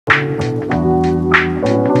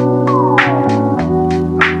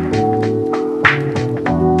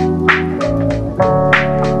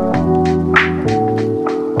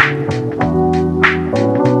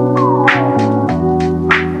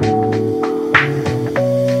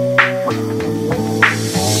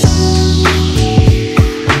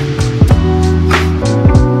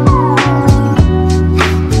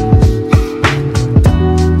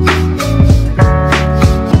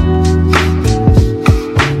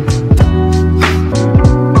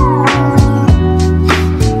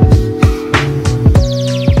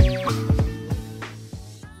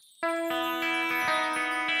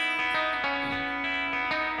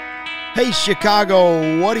Hey,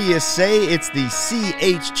 Chicago, what do you say? It's the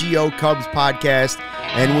CHGO Cubs podcast,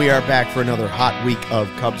 and we are back for another hot week of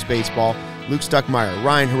Cubs baseball. Luke Stuckmeyer,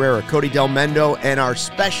 Ryan Herrera, Cody Delmendo, and our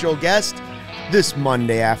special guest this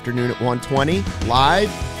Monday afternoon at 1:20, live,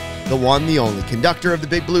 the one, the only, conductor of the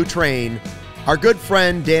Big Blue Train, our good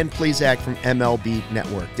friend Dan Plesac from MLB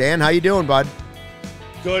Network. Dan, how you doing, bud?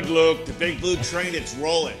 Good, Luke. The Big Blue Train, it's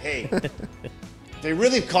rolling. Hey, they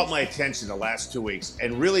really caught my attention the last 2 weeks,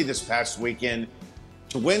 and really this past weekend,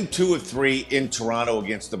 to win 2 of 3 in Toronto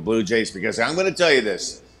against the Blue Jays, because I'm going to tell you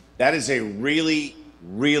this, that is a really,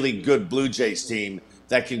 really good Blue Jays team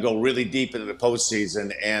that can go really deep into the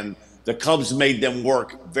postseason, and the Cubs made them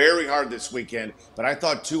work very hard this weekend, but I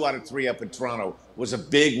thought 2 out of 3 up in Toronto was a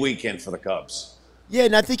big weekend for the Cubs. Yeah,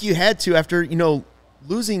 and I think you had to after,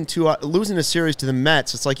 losing a series to the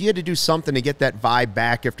Mets. It's like you had to do something to get that vibe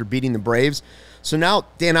back after beating the Braves. So now,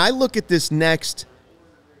 Dan, I look at this next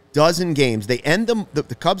dozen games. They end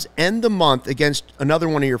the Cubs end the month against another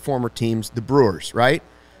one of your former teams, the Brewers, right?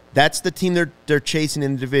 That's the team they're chasing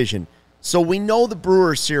in the division. So we know the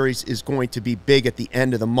Brewers series is going to be big at the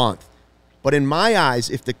end of the month. But in my eyes,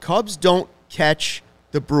 if the Cubs don't catch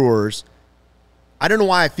the Brewers, I don't know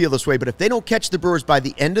why I feel this way, but if they don't catch the Brewers by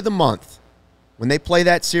the end of the month, when they play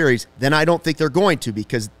that series, then I don't think they're going to,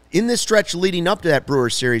 because in this stretch leading up to that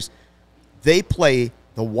Brewers series, they play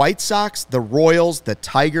the White Sox, the Royals, the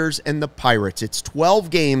Tigers, and the Pirates. It's 12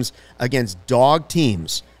 games against dog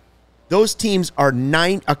teams. Those teams are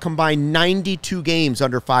a combined 92 games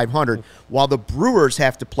under 500, while the Brewers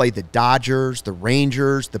have to play the Dodgers, the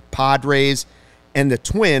Rangers, the Padres, and the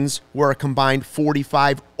Twins, who are a combined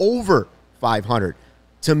 45 over 500.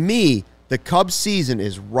 To me, the Cubs season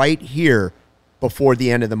is right here before the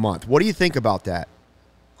end of the month. What do you think about that?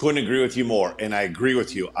 Couldn't agree with you more, and I agree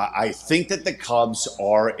with you. I think that the Cubs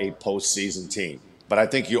are a postseason team, but I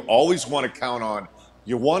think you always want to count on,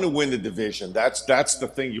 you want to win the division. That's the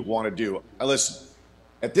thing you want to do. Now listen,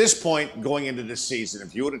 at this point going into this season,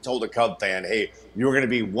 if you would have told a Cub fan, hey, you were going to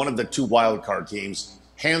be one of the 2 wild card teams,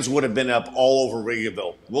 hands would have been up all over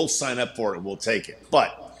Wrigleyville. We'll sign up for it. We'll take it.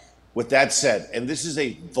 But with that said, and this is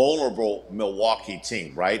a vulnerable Milwaukee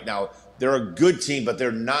team, right? Now, they're a good team, but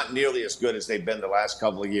they're not nearly as good as they've been the last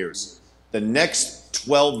couple of years. The next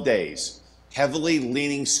 12 days, heavily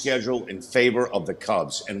leaning schedule in favor of the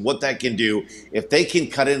Cubs. And what that can do, if they can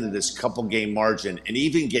cut into this couple-game margin and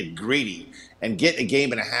even get greedy and get a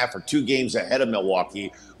game and a half or 2 games ahead of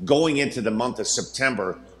Milwaukee going into the month of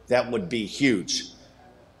September, that would be huge.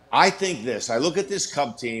 I think this. I look at this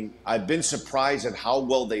Cub team. I've been surprised at how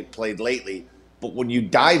well they played lately. But when you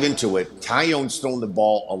dive into it, Tyone's thrown the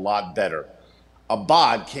ball a lot better.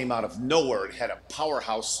 Abad came out of nowhere and had a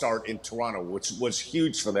powerhouse start in Toronto, which was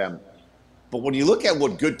huge for them. But when you look at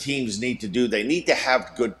what good teams need to do, they need to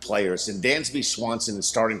have good players. And Dansby Swanson is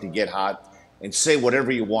starting to get hot. And say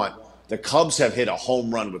whatever you want, the Cubs have hit a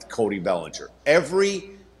home run with Cody Bellinger. Every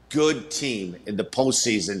good team in the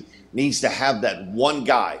postseason needs to have that one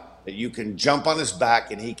guy that you can jump on his back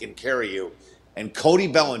and he can carry you. And Cody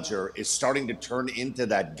Bellinger is starting to turn into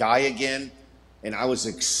that guy again. And I was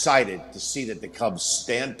excited to see that the Cubs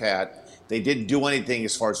stand pat. They didn't do anything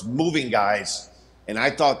as far as moving guys. And I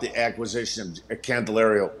thought the acquisition of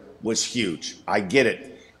Candelario was huge. I get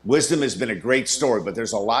it. Wisdom has been a great story, but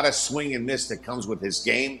there's a lot of swing and miss that comes with his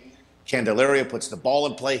game. Candelario puts the ball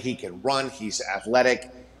in play. He can run. He's athletic.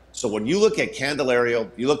 So when you look at Candelario,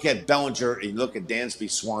 you look at Bellinger, and you look at Dansby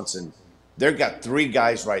Swanson, they've got 3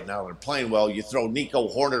 guys right now that are playing well. You throw Nico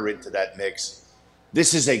Hoerner into that mix.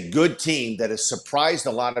 This is a good team that has surprised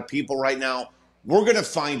a lot of people right now. We're going to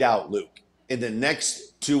find out, Luke, in the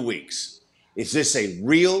next 2 weeks. Is this a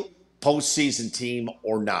real postseason team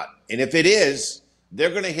or not? And if it is, they're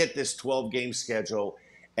going to hit this 12-game schedule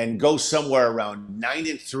and go somewhere around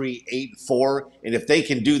 9-3, 8-4. And if they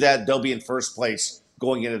can do that, they'll be in first place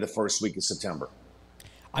going into the first week of September.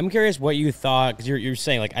 I'm curious what you thought, because you're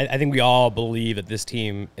saying, like, I think we all believe that this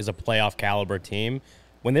team is a playoff caliber team.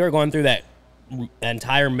 When they were going through that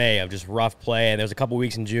entire May of just rough play, and there was a couple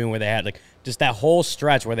weeks in June where they had, like, just that whole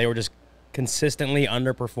stretch where they were just consistently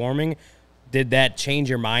underperforming, did that change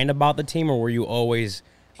your mind about the team, or were you always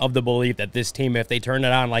of the belief that this team, if they turn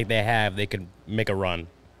it on like they have, they could make a run?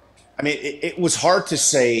 I mean, it was hard to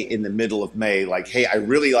say in the middle of May, like, hey, I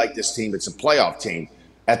really like this team. It's a playoff team.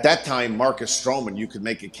 At that time, Marcus Stroman, you could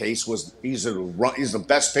make a case, he's the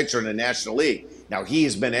best pitcher in the National League. Now, he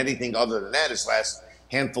has been anything other than that his last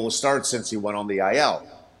handful of starts since he went on the IL.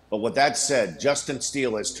 But with that said, Justin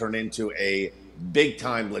Steele has turned into a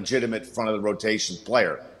big-time, legitimate front-of-the-rotation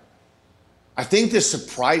player. I think the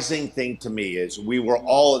surprising thing to me is we were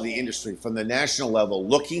all in the industry from the national level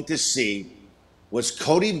looking to see, was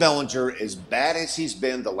Cody Bellinger as bad as he's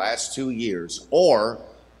been the last 2 years, or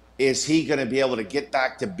is he going to be able to get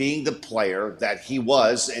back to being the player that he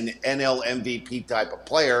was, an NL MVP type of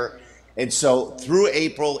player? And so through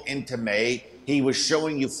April into May, he was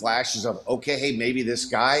showing you flashes of, okay, hey, maybe this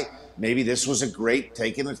guy, maybe this was a great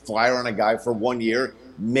taking a flyer on a guy for 1 year.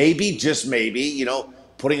 Maybe, just maybe, you know,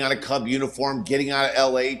 putting on a Cub uniform, getting out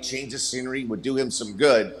of LA, change of scenery would do him some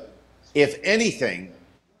good. If anything,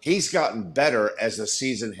 he's gotten better as the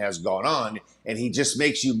season has gone on, and he just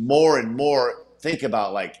makes you more and more think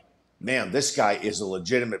about, like, man, this guy is a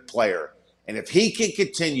legitimate player. And if he can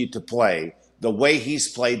continue to play the way he's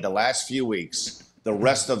played the last few weeks, the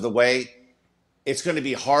rest of the way, it's going to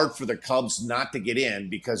be hard for the Cubs not to get in,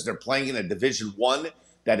 because they're playing in a Division I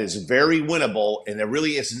that is very winnable, and there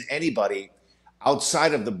really isn't anybody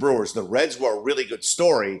outside of the Brewers. The Reds were a really good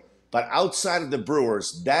story, but outside of the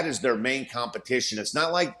Brewers, that is their main competition. It's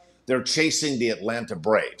not like they're chasing the Atlanta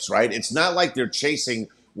Braves, right? It's not like they're chasing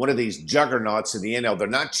one of these juggernauts in the NL. They're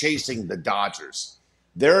not chasing the Dodgers.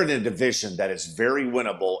 They're in a division that is very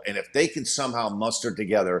winnable, and if they can somehow muster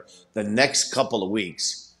together the next couple of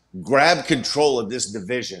weeks, grab control of this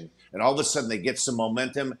division, and all of a sudden they get some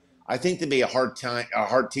momentum, I think they'd be a hard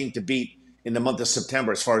team to beat in the month of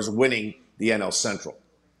September as far as winning the NL Central.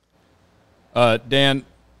 Dan,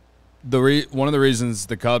 one of the reasons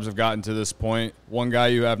the Cubs have gotten to this point, one guy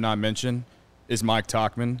you have not mentioned is Mike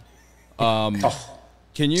Tauchman.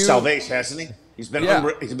 Can you salvation, hasn't he? He's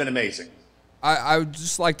been amazing. I would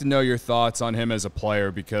just like to know your thoughts on him as a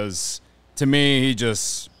player, because to me he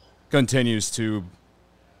just continues to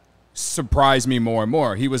surprise me more and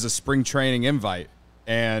more. He was a spring training invite,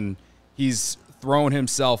 and he's put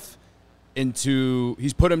himself in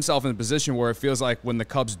a position where it feels like when the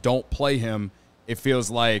Cubs don't play him, it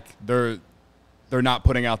feels like they're not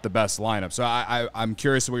putting out the best lineup. So I'm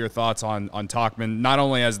curious what your thoughts on Tauchman, not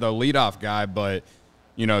only as the leadoff guy, but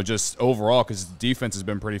you know, just overall, because the defense has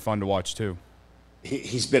been pretty fun to watch too.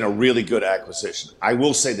 He's been a really good acquisition. I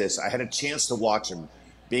will say this: I had a chance to watch him,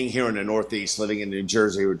 being here in the Northeast, living in New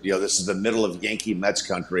Jersey. You know, this is the middle of Yankee Mets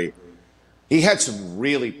country. He had some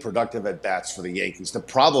really productive at-bats for the Yankees. The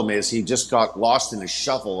problem is he just got lost in the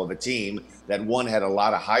shuffle of a team that had a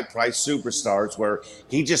lot of high-priced superstars, where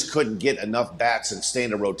he just couldn't get enough bats and stay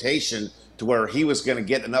in a rotation to where he was going to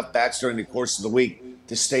get enough bats during the course of the week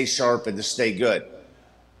to stay sharp and to stay good.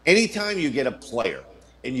 Anytime you get a player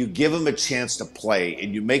and you give them a chance to play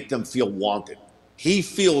and you make them feel wanted, he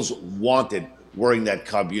feels wanted wearing that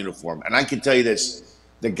Cub uniform. And I can tell you this,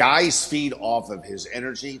 the guys feed off of his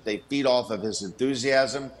energy. They feed off of his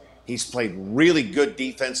enthusiasm. He's played really good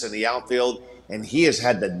defense in the outfield, and he has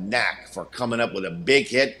had the knack for coming up with a big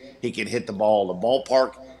hit. He can hit the ball in the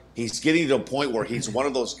ballpark. He's getting to a point where he's one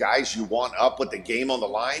of those guys you want up with the game on the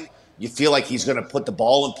line. You feel like he's going to put the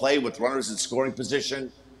ball in play with runners in scoring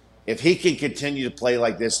position. If he can continue to play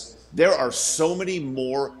like this, there are so many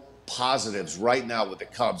more positives right now with the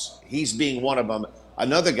Cubs. He's being one of them.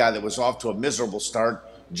 Another guy that was off to a miserable start,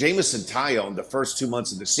 Jameson Taillon, the first 2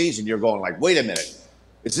 months of the season, you're going like, wait a minute.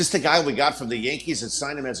 Is this the guy we got from the Yankees that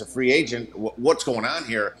signed him as a free agent? What's going on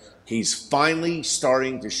here? He's finally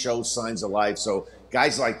starting to show signs of life. So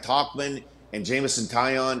guys like Tauchman and Jameson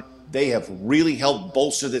Taillon, they have really helped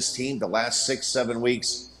bolster this team the last 6-7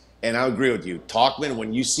 weeks. And I agree with you. Tauchman,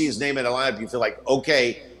 when you see his name in the lineup, you feel like,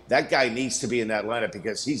 okay, that guy needs to be in that lineup,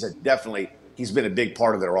 because he's been a big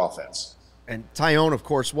part of their offense. And Taillon, of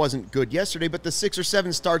course, wasn't good yesterday, but the 6 or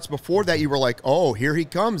 7 starts before that, you were like, oh, here he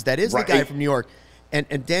comes. That is right. The guy from New York.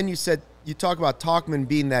 And Dan, you talk about Tauchman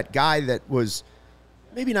being that guy that was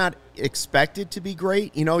maybe not expected to be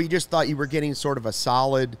great. You know, you just thought you were getting sort of a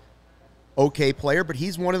solid, okay player, but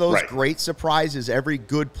he's one of those great surprises every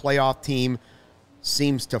good playoff team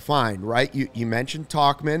seems to find, right? You mentioned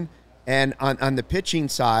Tauchman, and on the pitching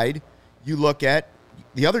side, you look at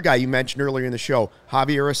the other guy you mentioned earlier in the show,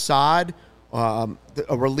 Javier Assad, a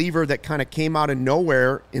reliever that kind of came out of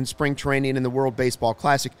nowhere in spring training in the World Baseball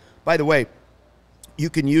Classic. By the way,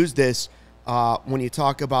 you can use this when you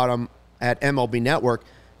talk about him at MLB Network,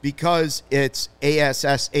 because it's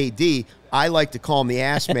ASSAD. I like to call him the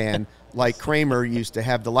Ass Man, like Kramer used to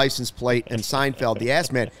have the license plate and Seinfeld, the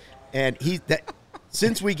Ass Man. And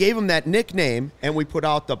since we gave him that nickname and we put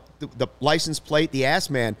out the license plate, the Ass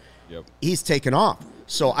Man, he's taken off.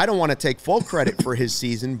 So I don't want to take full credit for his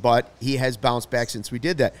season, but he has bounced back since we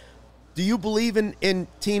did that. Do you believe in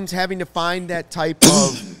teams having to find that type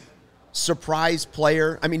of surprise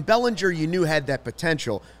player? I mean, Bellinger you knew had that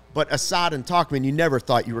potential, but Assad and Tauchman, you never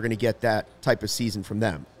thought you were going to get that type of season from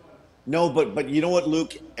them. No, but you know what,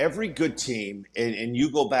 Luke? Every good team, and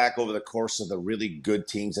you go back over the course of the really good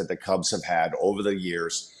teams that the Cubs have had over the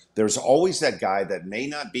years, there's always that guy that may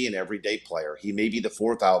not be an everyday player. He may be the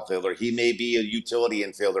fourth outfielder. He may be a utility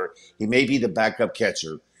infielder. He may be the backup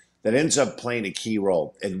catcher that ends up playing a key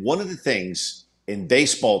role. And one of the things in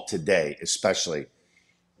baseball today, especially,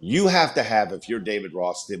 you have to have, if you're David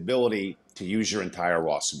Ross, the ability to use your entire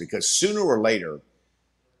roster, because sooner or later,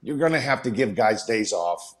 you're going to have to give guys days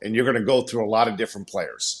off, and you're going to go through a lot of different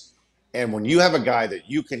players. And when you have a guy that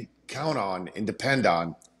you can count on and depend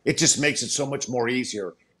on, it just makes it so much more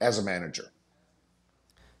easier as a manager.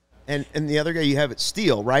 And the other guy you have it's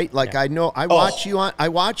Steele, right? Like I know I watch you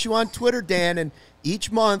on Twitter, Dan, and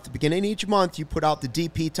each month, beginning of each month, you put out the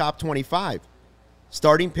DP top 25.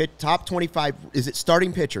 Top 25, is it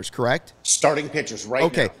starting pitchers, correct? Starting pitchers right now.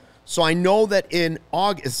 Okay. So I know that in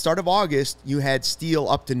August, start of August, you had Steele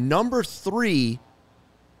up to number 3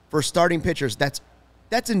 for starting pitchers.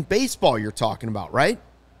 That's in baseball you're talking about, right?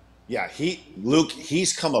 Yeah,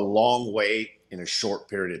 he's come a long way in a short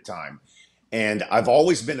period of time. And I've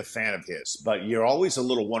always been a fan of his, but you're always a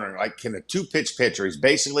little wondering, like, can a 2-pitch pitcher, he's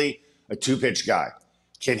basically a 2-pitch guy.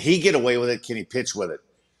 Can he get away with it? Can he pitch with it?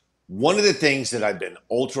 One of the things that I've been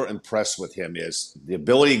ultra impressed with him is the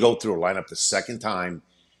ability to go through a lineup the second time.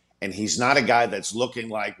 And he's not a guy that's looking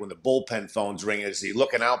like when the bullpen phone's ringing, is he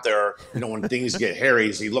looking out there, when things get hairy,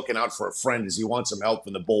 is he looking out for a friend? Does he want some help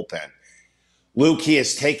from the bullpen? Luke, he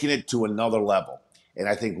has taken it to another level. And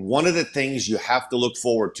I think one of the things you have to look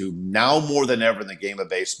forward to now more than ever in the game of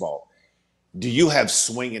baseball, do you have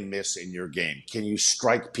swing and miss in your game? Can you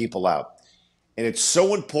strike people out? And it's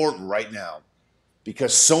so important right now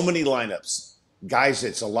because so many lineups, guys,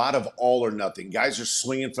 it's a lot of all or nothing. Guys are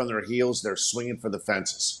swinging from their heels. They're swinging for the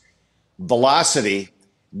fences. Velocity,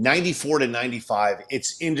 94 to 95,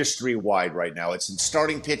 it's industry-wide right now. It's in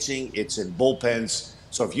starting pitching. It's in bullpens.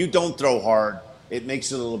 So if you don't throw hard, it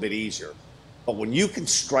makes it a little bit easier. But when you can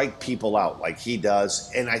strike people out like he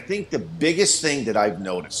does, and I think the biggest thing that I've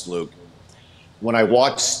noticed, Luke, when I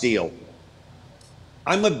watch Steele,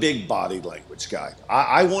 I'm a big body language guy.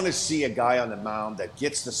 I want to see a guy on the mound that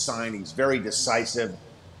gets the sign. He's very decisive.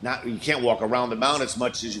 You can't walk around the mound as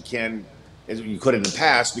much as you could in the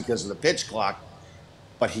past because of the pitch clock.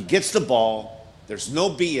 But he gets the ball. There's no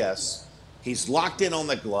BS. He's locked in on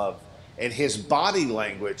the glove. And his body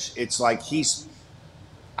language, it's like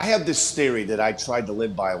I have this theory that I tried to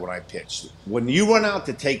live by when I pitched. When you run out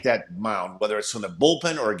to take that mound, whether it's from the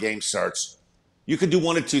bullpen or a game starts, you can do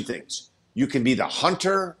one of two things. You can be the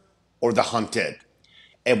hunter or the hunted.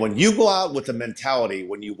 And when you go out with the mentality,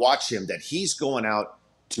 when you watch him, that he's going out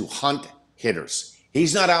to hunt hitters.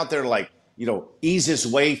 He's not out there like, ease his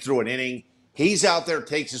way through an inning. He's out there,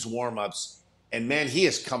 takes his warm-ups, and, man, he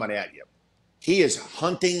is coming at you. He is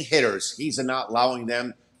hunting hitters. He's not allowing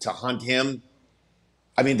them to hunt him.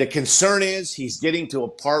 I mean, the concern is he's getting to a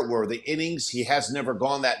part where the innings, he has never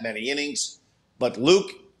gone that many innings. But,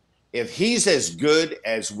 Luke, if he's as good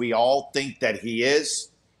as we all think that he is,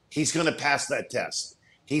 he's going to pass that test.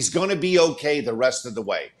 He's going to be okay the rest of the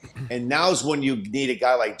way. And now's when you need a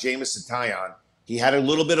guy like Jameson Taillon. He had a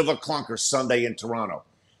little bit of a clunker Sunday in Toronto.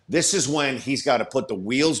 This is when he's got to put the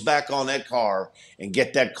wheels back on that car and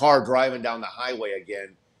get that car driving down the highway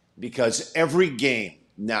again, because every game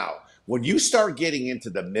now, when you start getting into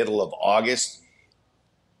the middle of August,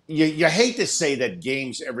 you hate to say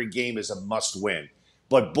that every game is a must win.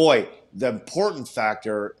 But, boy, the important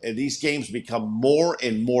factor, these games become more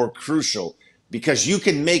and more crucial because you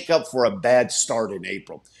can make up for a bad start in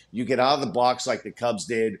April. You get out of the blocks like the Cubs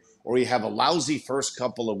did, or you have a lousy first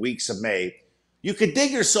couple of weeks of May. You could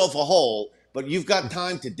dig yourself a hole, but you've got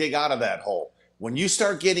time to dig out of that hole. When you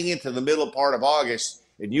start getting into the middle part of August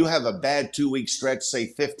and you have a bad 2-week stretch, say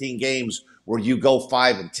 15 games where you go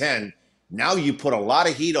 5-10, now you put a lot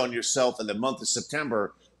of heat on yourself in the month of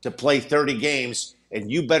September to play 30 games,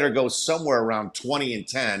 and you better go somewhere around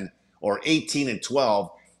 20-10 or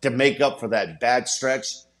 18-12 to make up for that bad stretch.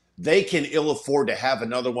 They can ill afford to have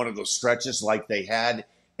another one of those stretches like they had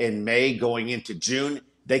in May going into June.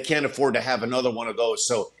 They can't afford to have another one of those.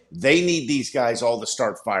 So they need these guys all to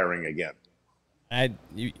start firing again.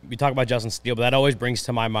 We talk about Justin Steele, but that always brings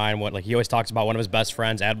to my mind he always talks about one of his best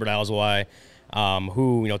friends, Albert Alzolay,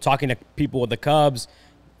 who, talking to people with the Cubs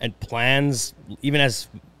and plans, even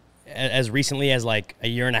as recently as like a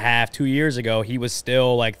year and a half, 2 years ago, he was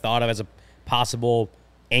still thought of as a possible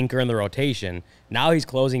anchor in the rotation. Now he's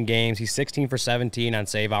closing games. He's 16 for 17 on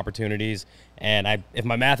save opportunities. And if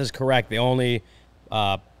my math is correct, the only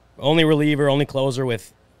reliever, only closer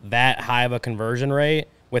with that high of a conversion rate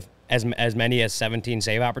with as many as 17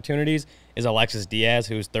 save opportunities is Alexis Diaz,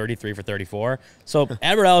 who's 33 for 34. So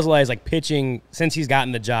Edward Alzolay is like pitching since he's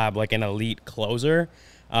gotten the job like an elite closer.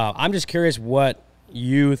 I'm just curious what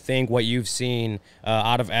you think, what you've seen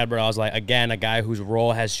out of Edward Alzolay. Again, a guy whose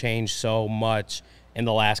role has changed so much in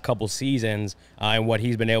the last couple seasons, and what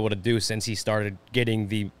he's been able to do since he started getting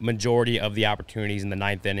the majority of the opportunities in the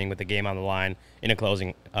ninth inning with the game on the line in a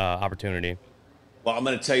closing opportunity. Well, I'm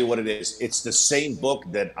going to tell you what it is. It's the same book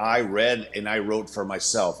that I read and I wrote for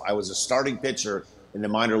myself. I was a starting pitcher in the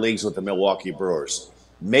minor leagues with the Milwaukee Brewers.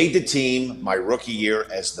 Made the team my rookie year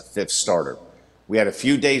as the fifth starter. We had a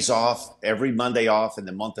few days off, every Monday off in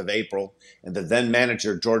the month of April, and the then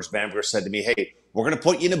manager, George Bamberger, said to me, hey, we're going to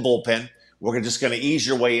put you in the bullpen. We're just going to ease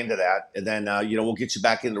your way into that, and then we'll get you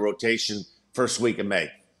back into rotation first week of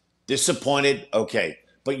May. Disappointed, okay.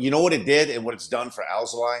 But you know what it did and what it's done for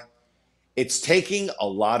Alzolay? It's taking a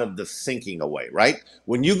lot of the thinking away, right?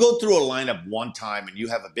 When you go through a lineup one time and you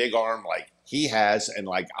have a big arm like he has and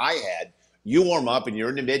like I had, you warm up and you're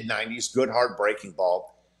in the mid-90s, good, hard breaking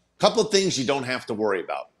ball. Couple of things you don't have to worry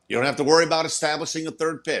about. You don't have to worry about establishing a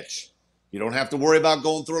third pitch. You don't have to worry about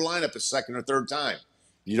going through a lineup a second or third time.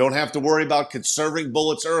 You don't have to worry about conserving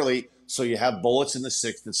bullets early so you have bullets in the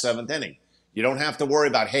sixth and seventh inning. You don't have to worry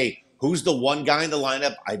about, hey, who's the one guy in the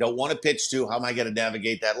lineup I don't want to pitch to? How am I going to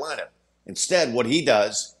navigate that lineup? Instead, what he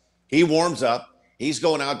does, he warms up. He's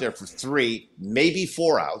going out there for 3, maybe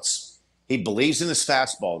 4 outs. He believes in his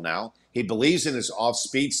fastball now. He believes in his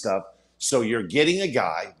off-speed stuff. So you're getting a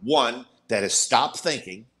guy, one, that has stopped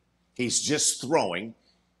thinking. He's just throwing.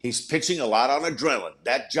 He's pitching a lot on adrenaline.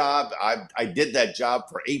 That job, I did that job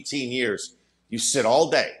for 18 years. You sit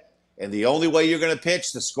all day, and the only way you're going to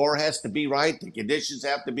pitch, the score has to be right, the conditions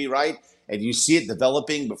have to be right, and you see it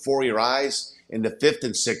developing before your eyes in the fifth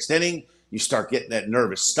and sixth inning. You start getting that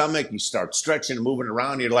nervous stomach. You start stretching and moving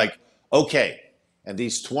around. You're like, okay. And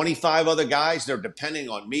these 25 other guys, they're depending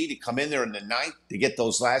on me to come in there in the ninth to get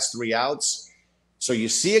those last 3 outs. So you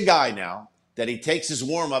see a guy now that he takes his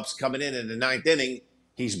warm-ups coming in the ninth inning.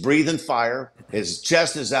 He's breathing fire. His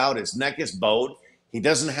chest is out. His neck is bowed. He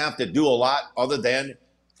doesn't have to do a lot other than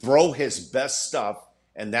throw his best stuff,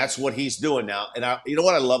 and that's what he's doing now. And you know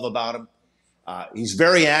what I love about him? He's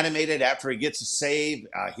very animated after he gets a save.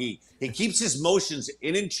 He keeps his motions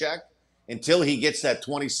in check until he gets that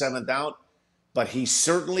 27th out. But he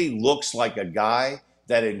certainly looks like a guy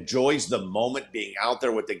that enjoys the moment being out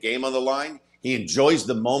there with the game on the line. He enjoys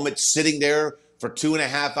the moment sitting there for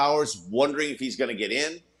 2.5 hours wondering if he's going to get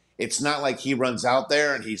in. It's not like he runs out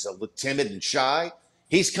there and he's a little timid and shy.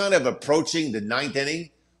 He's kind of approaching the ninth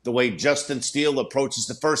inning the way Justin Steele approaches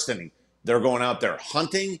the first inning. They're going out there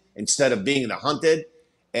hunting instead of being the hunted,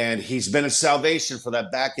 and he's been a salvation for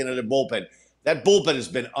that back end of the bullpen. That bullpen has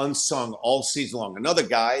been unsung all season long. Another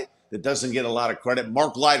guy that doesn't get a lot of credit,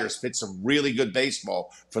 Mark Leiter's pitched some really good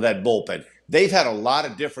baseball for that bullpen. They've had a lot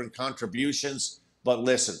of different contributions, but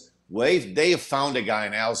listen, they have found a guy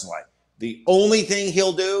in Alzolay. The only thing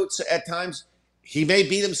he'll do at times, he may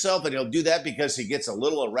beat himself, and he'll do that because he gets a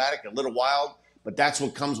little erratic, a little wild, but that's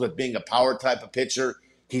what comes with being a power type of pitcher.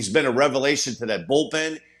 He's been a revelation to that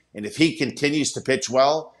bullpen, and if he continues to pitch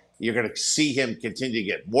well, you're going to see him continue to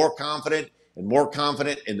get more confident, and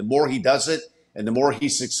the more he does it, and the more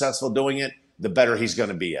he's successful doing it, the better he's going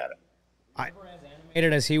to be at it. As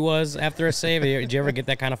animated as he was after a save, did you ever get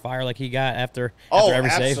that kind of fire like he got after every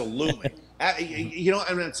save? Oh, absolutely.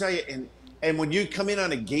 I'm going to tell you, and when you come in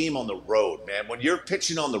on a game on the road, man, when you're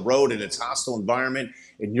pitching on the road and it's a hostile environment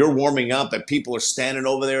and you're warming up and people are standing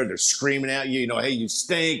over there, they're screaming at you, hey, you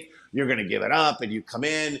stink, you're going to give it up, and you come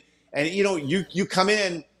in, and, you come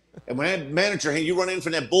in, and when that manager, you run in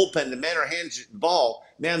from that bullpen, the manager hands you the ball,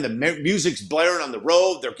 man, the music's blaring on the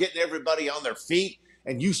road, they're getting everybody on their feet,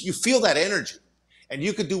 and you feel that energy. And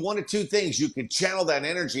you could do one of two things. You could channel that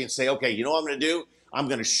energy and say, okay, you know what I'm going to do? I'm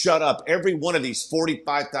going to shut up every one of these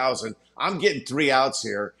 45,000. I'm getting 3 outs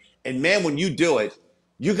here. And, man, when you do it,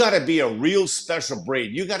 you got to be a real special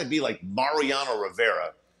breed. You got to be like Mariano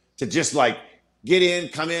Rivera to just, get in,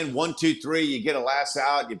 come in, 1, 2, 3, you get a last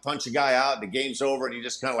out, you punch a guy out, the game's over, and you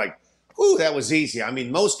just kind of like, ooh, that was easy. I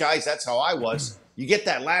mean, most guys, that's how I was. You get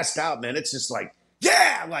that last out, man, it's just like,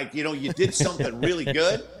 yeah, you did something really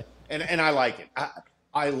good. And I like it.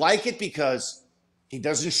 I like it because he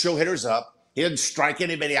doesn't show hitters up. He doesn't strike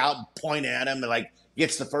anybody out and point at him and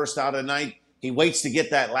gets the first out of the night. He waits to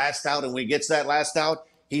get that last out, and when he gets that last out,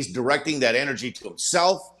 he's directing that energy to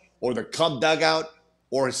himself or the Cub dugout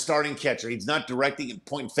or his starting catcher. He's not directing and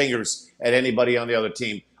pointing fingers at anybody on the other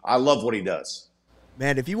team. I love what he does.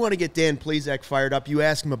 Man, if you want to get Dan Plesac fired up, you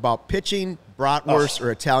ask him about pitching, bratwurst,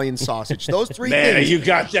 or Italian sausage. Those three Man, things. you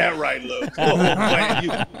got that right, Luke. Oh,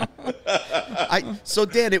 man, So,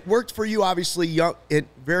 Dan, it worked for you, obviously,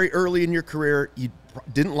 very early in your career. You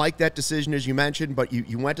didn't like that decision, as you mentioned, but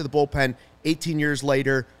you went to the bullpen. 18 years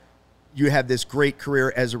later, you have this great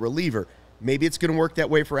career as a reliever. Maybe it's going to work that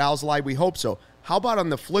way for ALLCITY. We hope so. How about on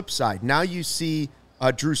the flip side? Now you see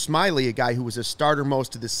Drew Smyly, a guy who was a starter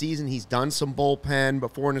most of the season. He's done some bullpen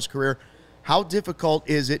before in his career. How difficult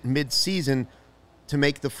is it mid-season to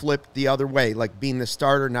make the flip the other way? Like being the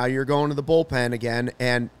starter, now you're going to the bullpen again,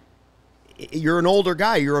 and you're an older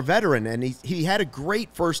guy. You're a veteran, and he had a great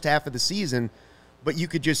first half of the season, but you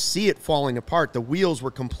could just see it falling apart. The wheels were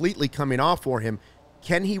completely coming off for him.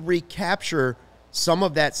 Can he recapture some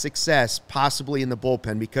of that success possibly in the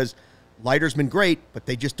bullpen? Because Leiter's been great, but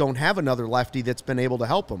they just don't have another lefty that's been able to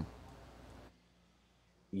help him.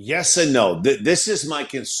 Yes and no. This is my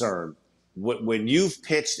concern. When you've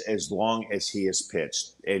pitched as long as he has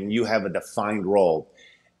pitched and you have a defined role,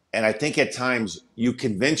 and I think at times you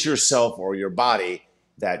convince yourself or your body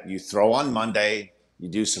that you throw on Monday, you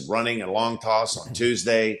do some running and long toss on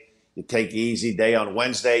Tuesday, you take the easy day on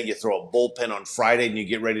Wednesday, you throw a bullpen on Friday, and you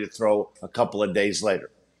get ready to throw a couple of days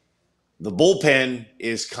later. The bullpen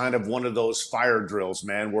is kind of one of those fire drills,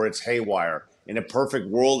 man, where it's haywire. In a perfect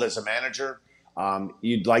world as a manager,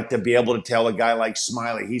 you'd like to be able to tell a guy like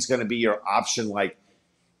Smyly, he's going to be your option, like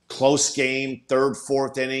close game, third,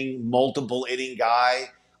 fourth inning, multiple inning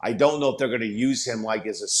guy. I don't know if they're going to use him like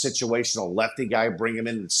as a situational lefty guy, bring him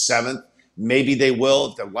in the seventh. Maybe they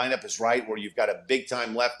will if the lineup is right, where you've got a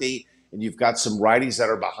big-time lefty and you've got some righties that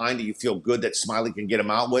are behind it. You feel good that Smyly can get him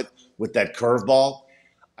out with that curveball.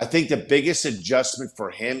 I think the biggest adjustment for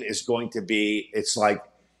him is going to be, it's like,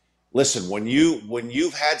 listen, when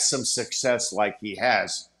you've had some success like he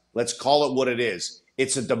has, let's call it what it is.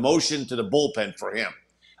 It's a demotion to the bullpen for him.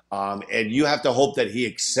 And you have to hope that he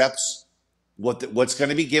accepts what's going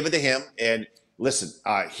to be given to him. And listen,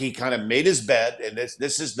 he kind of made his bed, and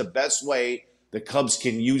this is the best way the Cubs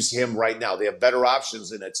can use him right now. They have better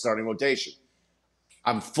options in that starting rotation.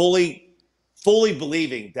 I'm fully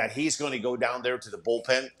believing that he's going to go down there to the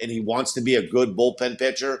bullpen, and he wants to be a good bullpen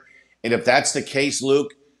pitcher. And if that's the case,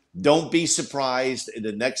 Luke, don't be surprised in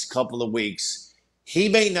the next couple of weeks. He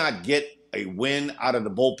may not get a win out of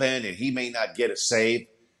the bullpen, and he may not get a save,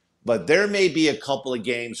 but there may be a couple of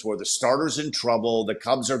games where the starter's in trouble. The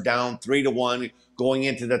Cubs are down 3-1 going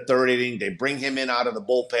into the third inning. They bring him in out of the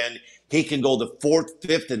bullpen. He can go the fourth,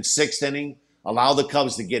 fifth, and sixth inning, allow the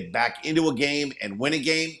Cubs to get back into a game and win a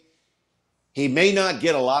game. He may not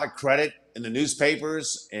get a lot of credit in the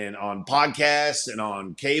newspapers and on podcasts and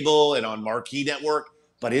on cable and on Marquee Network,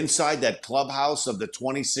 but inside that clubhouse of the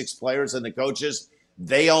 26 players and the coaches,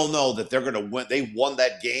 they all know that they're going to win. They won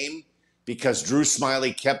that game because Drew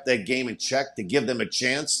Smyly kept that game in check to give them a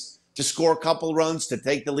chance to score a couple runs, to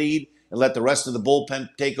take the lead, and let the rest of the bullpen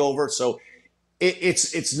take over. So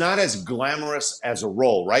it's not as glamorous as a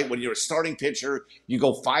role, right? When you're a starting pitcher, you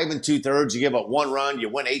go 5 2/3, you give up 1 run, you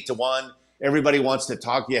win 8-1. Everybody wants to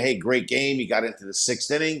talk to you. Hey, great game. You got into the sixth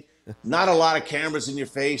inning. Not a lot of cameras in your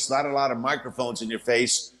face, not a lot of microphones in your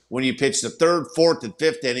face when you pitch the third, fourth, and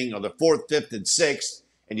fifth inning, or the fourth, fifth, and sixth,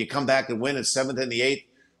 and you come back and win in seventh and the eighth.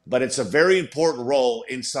 But it's a very important role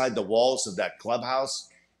inside the walls of that clubhouse,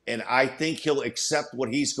 and I think he'll accept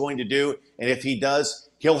what he's going to do. And if he does,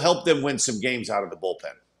 he'll help them win some games out of the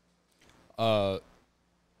bullpen.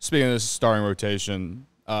 Speaking of this starting rotation,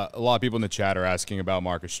 a lot of people in the chat are asking about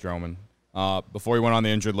Marcus Stroman. Before he went on the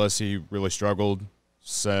injured list, he really struggled.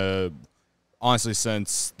 So, honestly,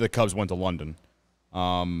 since the Cubs went to London,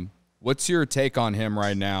 what's your take on him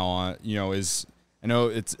right now? I know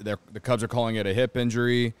the Cubs are calling it a hip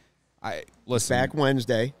injury. Listen, Back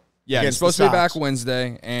Wednesday. Yeah, he's supposed to be back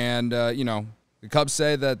Wednesday, and the Cubs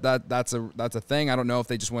say that's a thing. I don't know if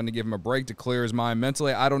they just wanted to give him a break to clear his mind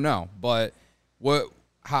mentally. I don't know, but what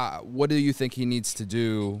do you think he needs to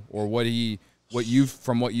do, or what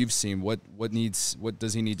you've seen, what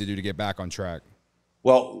does he need to do to get back on track?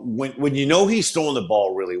 Well, when you know he's throwing the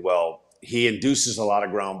ball really well, he induces a lot of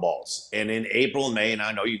ground balls. And in April and May, and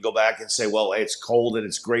I know you go back and say, well, hey, it's cold and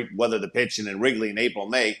it's great weather to pitch in Wrigley in April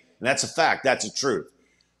and May, and that's a fact. That's a truth.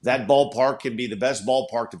 That ballpark can be the best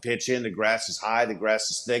ballpark to pitch in. The grass is high, the grass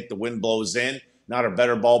is thick, the wind blows in. Not a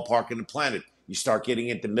better ballpark in the planet. You start getting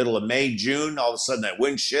into the middle of May, June, all of a sudden that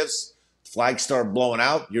wind shifts, flags start blowing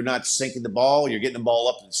out. You're not sinking the ball. You're getting the ball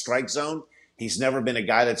up in the strike zone. He's never been a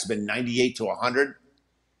guy that's been 98 to 100.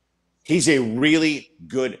 He's a really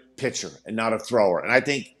good pitcher and not a thrower. And I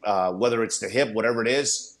think whether it's the hip, whatever it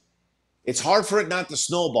is, it's hard for it not to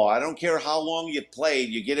snowball. I don't care how long you played.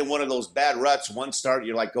 You get in one of those bad ruts, one start,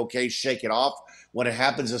 you're like, okay, shake it off. When it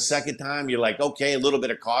happens a second time, you're like, okay, a little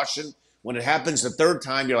bit of caution. When it happens the third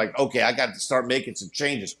time, you're like, okay, I got to start making some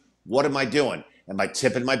changes. What am I doing? Am I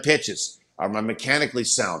tipping my pitches? Am I mechanically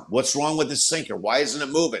sound? What's wrong with the sinker? Why isn't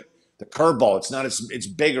it moving? The curveball, it's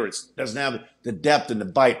bigger. It doesn't have the depth and the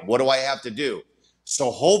bite. What do I have to do?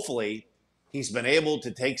 So hopefully he's been able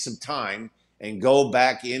to take some time and go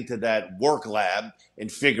back into that work lab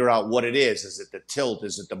and figure out what it is. Is it the tilt?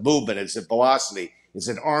 Is it the movement? Is it velocity? Is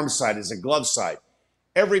it arm side? Is it glove side?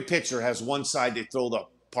 Every pitcher has one side they throw the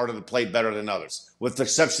part of the plate better than others, with the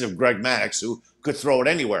exception of Greg Maddux, who could throw it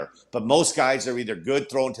anywhere. But most guys are either good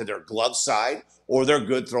throwing to their glove side or they're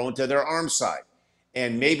good throwing to their arm side.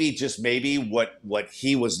 And maybe, just maybe, what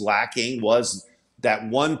he was lacking was that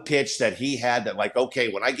one pitch that he had that, like, okay,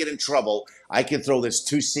 when I get in trouble, I can throw this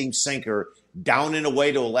two-seam sinker down and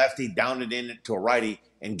away to a lefty, down and in to a righty,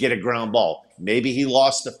 and get a ground ball. Maybe he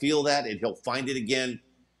lost the feel of that, and he'll find it again.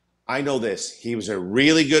 I know this. He was a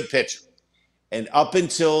really good pitcher. And up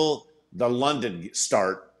until the London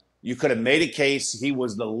start, you could have made a case he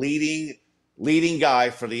was the leading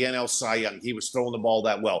guy for the NL Cy Young. He was throwing the ball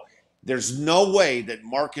that well. There's no way that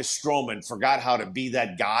Marcus Stroman forgot how to be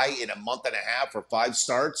that guy in a month and a half or 5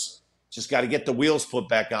 starts. Just got to get the wheels put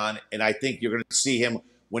back on, and I think you're going to see him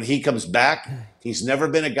when he comes back. He's never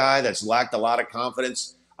been a guy that's lacked a lot of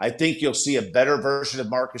confidence. I think you'll see a better version of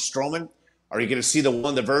Marcus Stroman. Are you going to see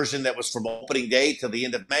the version that was from opening day to the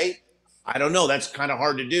end of May? I don't know. That's kind of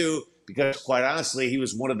hard to do because, quite honestly, he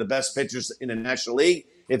was one of the best pitchers in the National League.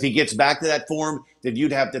 If he gets back to that form, then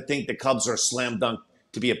you'd have to think the Cubs are a slam dunk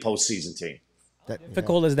to be a postseason team.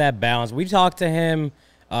 Difficult is that balance. We talked to him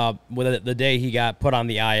with the day he got put on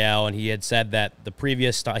the IL, and he had said that the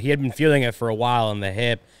previous start, he had been feeling it for a while in the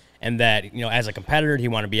hip, and that, you know, as a competitor, he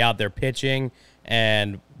wanted to be out there pitching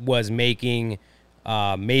and was making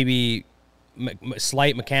maybe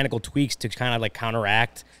slight mechanical tweaks to kind of like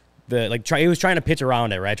counteract he was trying to pitch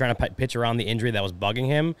around it, right? Trying to pitch around the injury that was bugging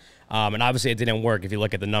him, and obviously it didn't work if you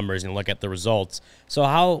look at the numbers and look at the results. So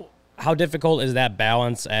how difficult is that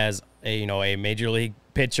balance as a major league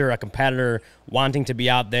pitcher, a competitor, wanting to be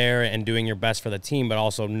out there and doing your best for the team, but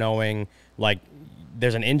also knowing like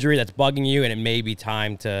there's an injury that's bugging you and it may be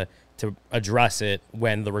time to address it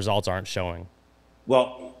when the results aren't showing?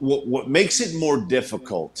 Well, what makes it more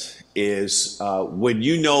difficult is when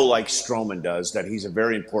you know, like Stroman does, that he's a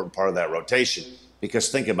very important part of that rotation. Because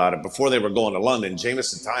think about it, before they were going to London,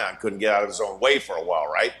 Jameson Taillon couldn't get out of his own way for a while,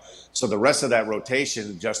 right? So the rest of that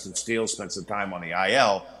rotation, Justin Steele spent some time on the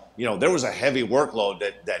IL. You know, there was a heavy workload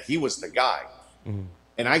that he was the guy. Mm-hmm.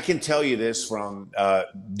 And I can tell you this from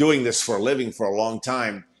doing this for a living for a long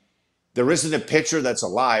time. There isn't a pitcher that's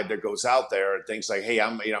alive that goes out there and thinks like, hey,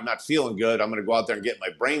 I'm not feeling good. I'm going to go out there and get my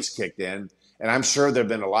brains kicked in. And I'm sure there have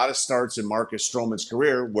been a lot of starts in Marcus Stroman's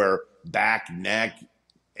career where back, neck,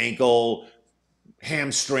 ankle,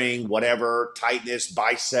 hamstring, whatever, tightness,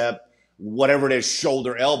 bicep, whatever it is,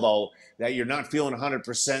 shoulder, elbow, that you're not feeling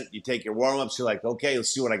 100%. You take your warm-ups, you're like, okay,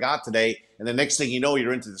 let's see what I got today. And the next thing you know,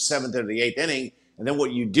 you're into the 7th or the 8th inning. And then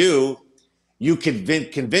what you do, you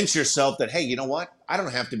convince yourself that, hey, you know what? I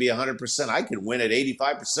don't have to be 100%. I can win at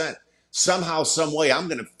 85%. Somehow, some way, I'm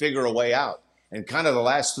going to figure a way out. And kind of the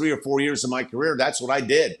last 3 or 4 years of my career, that's what I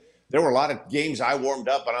did. There were a lot of games I warmed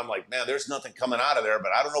up, and I'm like, man, there's nothing coming out of there,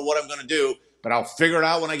 but I don't know what I'm going to do, but I'll figure it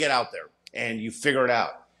out when I get out there. And you figure it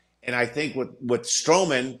out. And I think with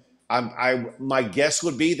Stroman, my guess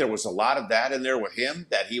would be there was a lot of that in there with him,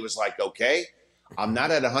 that he was like, okay, I'm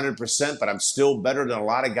not at 100%, but I'm still better than a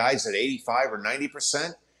lot of guys at 85 or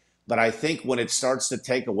 90%. But I think when it starts to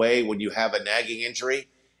take away, when you have a nagging injury,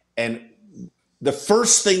 and the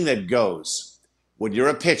first thing that goes when you're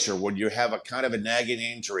a pitcher, when you have a kind of a nagging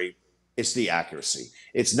injury, it's the accuracy.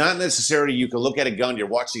 It's not necessarily you can look at a gun, you're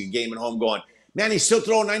watching a game at home going, man, he's still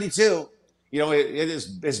throwing 92. You know,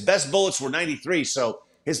 his best bullets were 93, so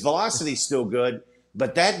his velocity's still good.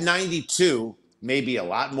 But that 92 may be a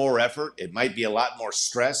lot more effort. It might be a lot more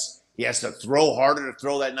stress. He has to throw harder to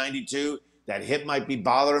throw that 92. That hip might be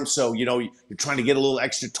bothering him. So, you know, you're trying to get a little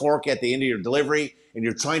extra torque at the end of your delivery, and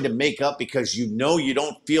you're trying to make up because you know you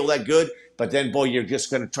don't feel that good. But then, boy, you're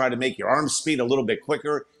just going to try to make your arm speed a little bit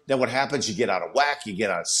quicker. Then what happens? You get out of whack. You get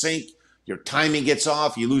out of sync. Your timing gets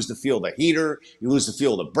off. You lose the feel of the heater. You lose the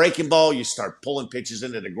feel of the breaking ball. You start pulling pitches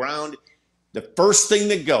into the ground. The first thing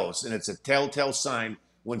that goes, and it's a telltale sign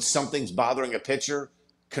when something's bothering a pitcher,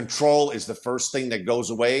 control is the first thing that goes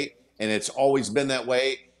away, and it's always been that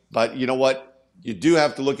way. But you know what? You do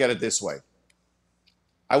have to look at it this way.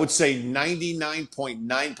 I would say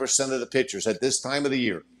 99.9% of the pitchers at this time of the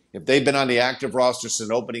year, if they've been on the active roster since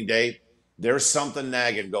opening day, there's something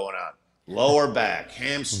nagging going on. Lower back,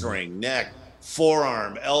 hamstring, neck,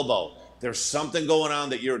 forearm, elbow. There's something going on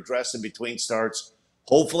that you're addressing between starts.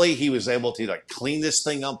 Hopefully he was able to clean this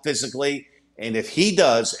thing up physically. And if he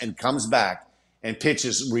does and comes back and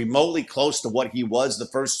pitches remotely close to what he was the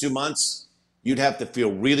first 2 months, you'd have to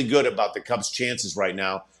feel really good about the Cubs' chances right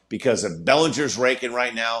now, because if Bellinger's raking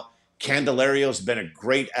right now, Candelario's been a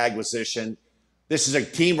great acquisition. This is a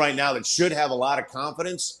team right now that should have a lot of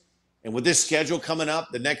confidence. And with this schedule coming up,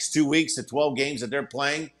 the next 2 weeks, the 12 games that they're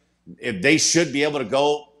playing, if they should be able to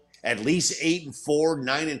go at least 8-4,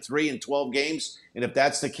 9-3 in 12 games. And if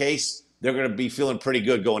that's the case, they're going to be feeling pretty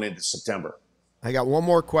good going into September. I got one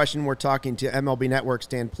more question. We're talking to MLB Network's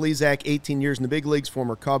Dan Plesac, 18 years in the big leagues,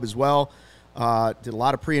 former Cub as well. Did a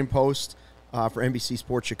lot of pre and post for NBC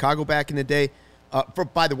Sports Chicago back in the day.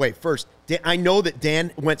 By the way, first, I know that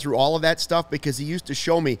Dan went through all of that stuff because he used to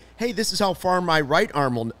show me, hey, this is how far my right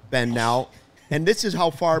arm will bend now, and this is how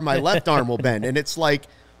far my left arm will bend. And it's like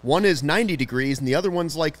one is 90 degrees and the other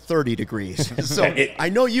one's like 30 degrees. So I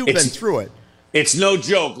know you've been through it. It's no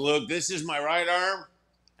joke, Luke. This is my right arm,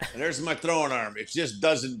 and there's my throwing arm. It just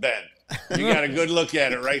doesn't bend. You got a good look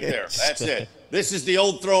at it right there. That's it. This is the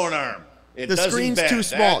old throwing arm. The screen's too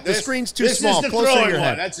small. The screen's too small. This is the Closer to your throwing head.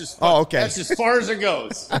 one. That's as far, okay. That's as far as it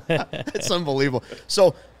goes. That's unbelievable.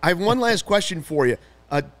 So I have one last question for you.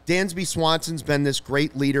 Dansby Swanson's been this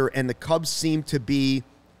great leader, and the Cubs seem to be,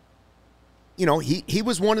 he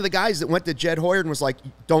was one of the guys that went to Jed Hoyer and was like,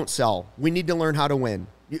 don't sell. We need to learn how to win.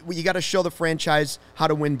 You got to show the franchise how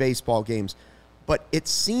to win baseball games. But it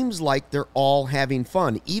seems like they're all having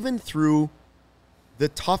fun, even through the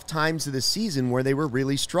tough times of the season where they were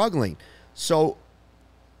really struggling. So,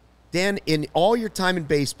 Dan, in all your time in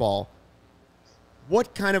baseball,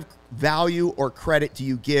 what kind of value or credit do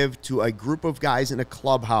you give to a group of guys in a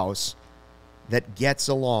clubhouse that gets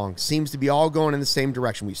along, seems to be all going in the same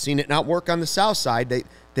direction? We've seen it not work on the South Side.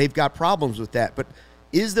 They've got problems with that. But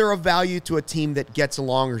is there a value to a team that gets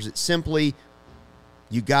along, or is it simply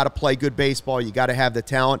you got to play good baseball, you got to have the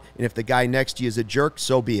talent, and if the guy next to you is a jerk,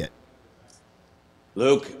 so be it?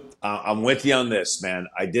 Luke, I'm with you on this, man.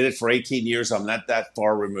 I did it for 18 years. I'm not that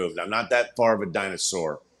far removed. I'm not that far of a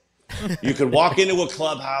dinosaur. You could walk into a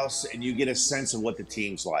clubhouse and you get a sense of what the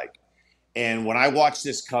team's like. And when I watch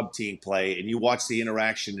this Cub team play and you watch the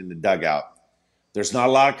interaction in the dugout, there's not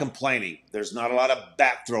a lot of complaining. There's not a lot of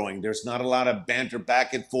bat throwing. There's not a lot of banter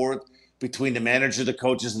back and forth between the manager, the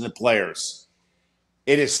coaches, and the players.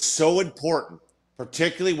 It is so important,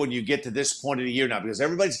 particularly when you get to this point of the year now, because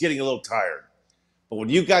everybody's getting a little tired. But when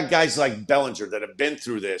you've got guys like Bellinger that have been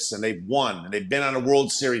through this and they've won and they've been on a World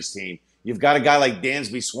Series team, you've got a guy like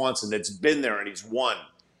Dansby Swanson that's been there and he's won.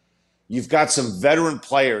 You've got some veteran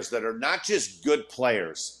players that are not just good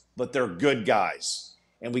players, but they're good guys.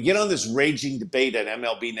 And we get on this raging debate at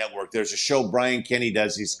MLB Network. There's a show Brian Kenny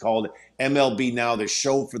does. He's called MLB Now, the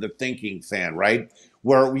show for the thinking fan, right?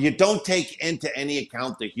 Where you don't take into any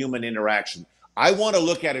account the human interaction. I want to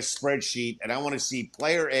look at a spreadsheet and I want to see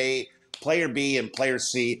player A, player B, and player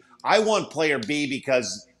C. I want player B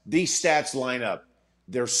because these stats line up.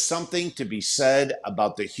 There's something to be said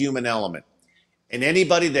about the human element. And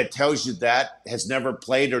anybody that tells you that has never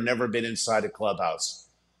played or never been inside a clubhouse.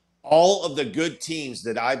 All of the good teams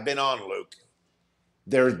that I've been on, Luke,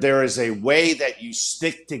 there is a way that you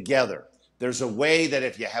stick together. There's a way that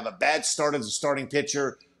if you have a bad start as a starting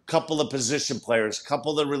pitcher, couple of position players,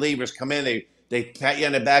 couple of relievers come in, they pat you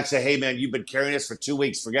on the back, say, hey, man, you've been carrying us for 2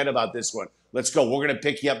 weeks. Forget about this one. Let's go. We're going to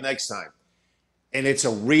pick you up next time. And it's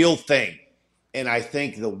a real thing. And I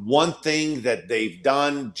think the one thing that they've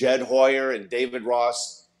done, Jed Hoyer and David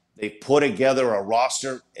Ross, they put together a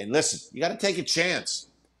roster. And listen, you got to take a chance.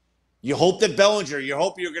 You hope that Bellinger, you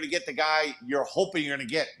hope you're going to get the guy you're hoping you're going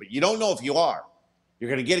to get, but you don't know if you are. You're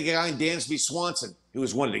going to get a guy in Dansby Swanson, who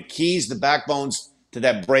is one of the keys, the backbones to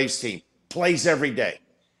that Braves team, plays every day.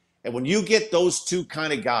 And when you get those two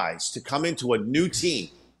kind of guys to come into a new team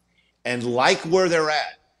and like where they're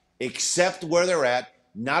at, accept where they're at,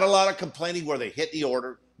 not a lot of complaining where they hit the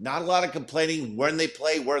order, not a lot of complaining when they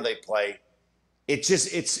play, where they play.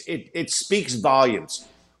 It speaks volumes.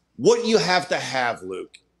 What you have to have,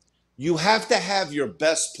 Luke, you have to have your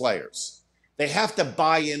best players. They have to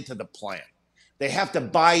buy into the plan. They have to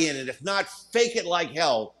buy in, and if not, fake it like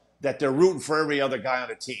hell that they're rooting for every other guy on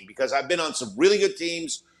the team. Because I've been on some really good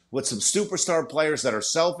teams with some superstar players that are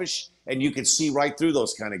selfish, and you can see right through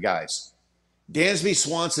those kind of guys. Dansby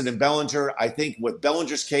Swanson and Bellinger, I think with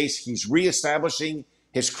Bellinger's case, he's reestablishing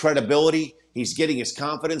his credibility. He's getting his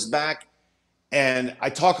confidence back. And I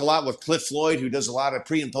talk a lot with Cliff Floyd, who does a lot of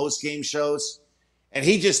pre- and post-game shows. And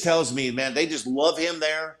he just tells me, man, they just love him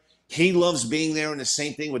there. He loves being there, and the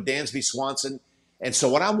same thing with Dansby, Swanson. And so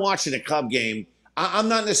when I'm watching a Cub game, I'm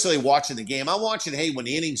not necessarily watching the game. I'm watching, hey, when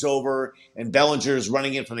the inning's over and Bellinger is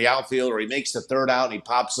running in from the outfield or he makes the third out and he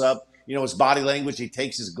pops up, his body language, he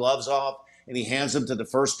takes his gloves off and he hands them to the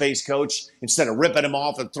first base coach instead of ripping him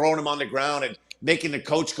off and throwing him on the ground and making the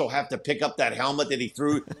coach go have to pick up that helmet that he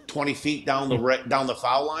threw 20 feet down the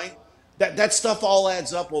foul line. That stuff all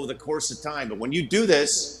adds up over the course of time. But when you do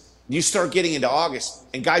this, you start getting into August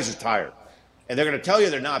and guys are tired. And they're going to tell you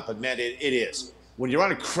they're not, but man, it is. When you're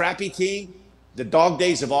on a crappy team, the dog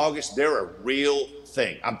days of August, they're a real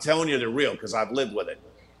thing. I'm telling you they're real because I've lived with it.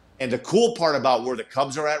 And the cool part about where the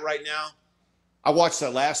Cubs are at right now, I watched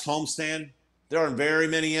that last homestand. There aren't very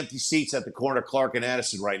many empty seats at the corner of Clark and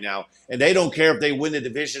Addison right now. And they don't care if they win the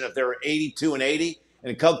division, if they're 82-80.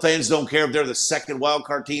 And the Cub fans don't care if they're the second wild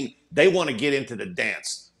card team. They want to get into the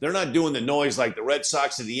dance. They're not doing the noise like the Red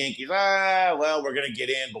Sox and the Yankees. Well, we're going to get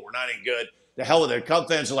in, but we're not any good. The hell with it. Cub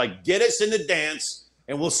fans are like, get us in the dance,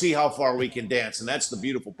 and we'll see how far we can dance. And that's the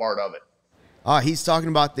beautiful part of it. He's talking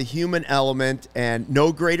about the human element, and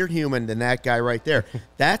no greater human than that guy right there.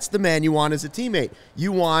 That's the man you want as a teammate.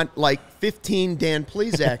 You want like 15 Dan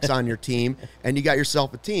Plesacs on your team, and you got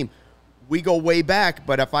yourself a team. We go way back,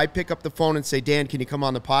 but if I pick up the phone and say, Dan, can you come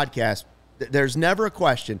on the podcast? There's never a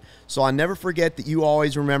question. So I'll never forget that you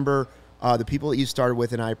always remember the people that you started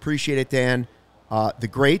with, and I appreciate it, Dan. The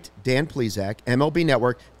great Dan Plesac, MLB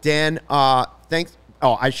Network. Dan, thanks.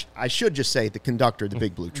 Oh, I should just say the conductor of the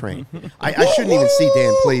Big Blue Train. I shouldn't even see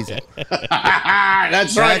Dan Plesac.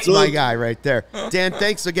 That's right. That's my guy right there. Dan,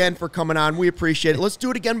 thanks again for coming on. We appreciate it. Let's do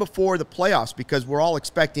it again before the playoffs because we're all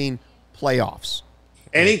expecting playoffs.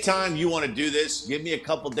 Anytime you want to do this, give me a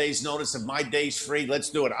couple days notice. If my day's free, let's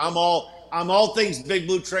do it. I'm all things Big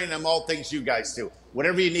Blue Train. I'm all things you guys do.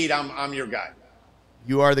 Whatever you need, I'm your guy.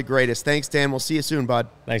 You are the greatest. Thanks, Dan. We'll see you soon, bud.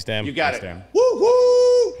 Thanks, Dan. You got Thanks, it. Dan.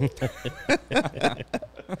 Woo-hoo!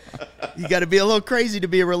 You got to be a little crazy to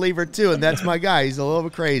be a reliever, too, and that's my guy. He's a little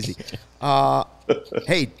bit crazy.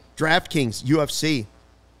 Hey, DraftKings, UFC,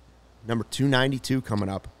 number 292 coming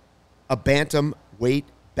up. A bantamweight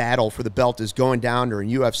battle for the belt is going down during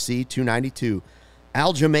UFC 292.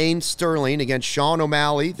 Aljamain Sterling against Sean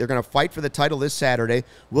O'Malley. They're going to fight for the title this Saturday.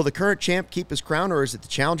 Will the current champ keep his crown, or is it the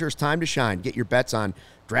challenger's time to shine? Get your bets on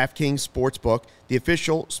DraftKings Sportsbook, the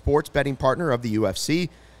official sports betting partner of the UFC.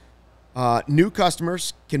 New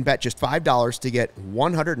customers can bet just $5 to get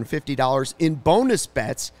 $150 in bonus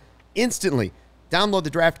bets instantly. Download the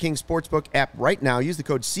DraftKings Sportsbook app right now. Use the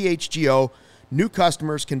code CHGO. New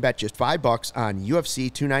customers can bet just $5 on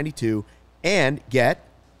UFC 292 and get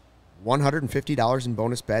 $150 in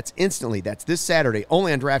bonus bets instantly. That's this Saturday,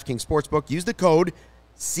 only on DraftKings Sportsbook. Use the code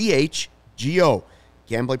CHGO.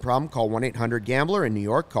 Gambling problem? Call 1-800-GAMBLER. In New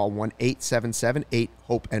York, call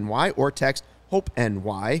 1-877-8-HOPE-NY or text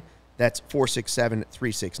HOPE-NY. That's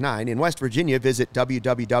 467-369. In West Virginia, visit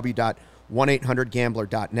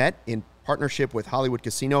www.1800gambler.net in partnership with Hollywood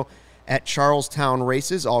Casino at Charlestown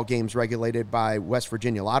Races. All games regulated by West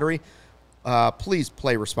Virginia Lottery. Please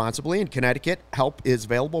play responsibly. In Connecticut, help is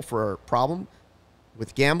available for a problem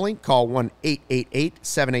with gambling. Call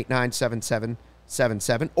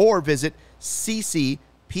 1-888-789-7777 or visit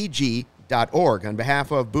ccpg.org. On behalf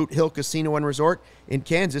of Boot Hill Casino and Resort in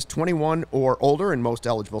Kansas, 21 or older in most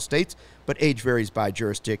eligible states, but age varies by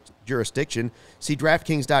jurisdiction. See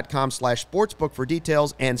DraftKings.com/sportsbook for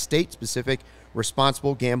details and state-specific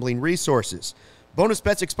responsible gambling resources. Bonus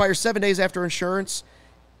bets expire 7 days after insurance.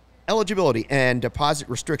 Eligibility and deposit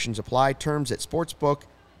restrictions apply. Terms at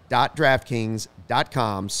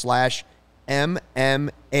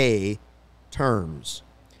sportsbook.draftkings.com/MMA terms.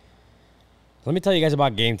 Let me tell you guys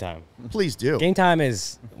about Game Time. Please do. Game Time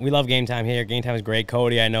we love Game Time here. Game Time is great.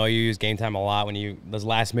 Cody, I know you use Game Time a lot when those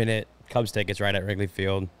last minute Cubs tickets right at Wrigley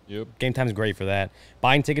Field. Yep. Game Time is great for that.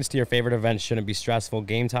 Buying tickets to your favorite events shouldn't be stressful.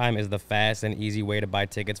 Game Time is the fast and easy way to buy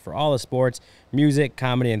tickets for all the sports, music,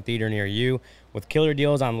 comedy, and theater near you. With killer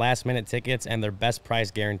deals on last-minute tickets and their best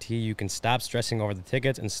price guarantee, you can stop stressing over the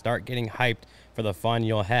tickets and start getting hyped for the fun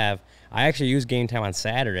you'll have. I actually used Game Time on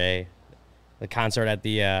Saturday, the concert at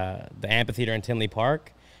the amphitheater in Tinley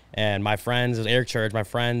Park, and my friends, it was Eric Church, my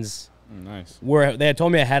friends, Nice. they had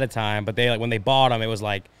told me ahead of time, but when they bought them, it was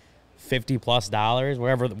like $50+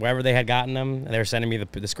 wherever they had gotten them, and they were sending me the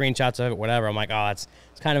screenshots of it, whatever. I'm like, oh, it's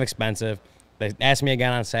kind of expensive. They asked me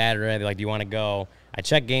again on Saturday. They're like, do you want to go? I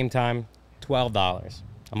checked Game Time, $12.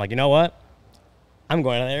 I'm like, you know what? I'm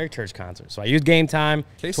going to the Eric Church concert. So I used Game Time,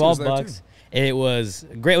 $12. It was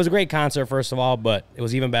great. It was a great concert, first of all, but it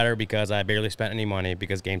was even better because I barely spent any money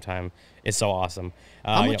because Game Time is so awesome.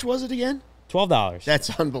 How much was it again? $12.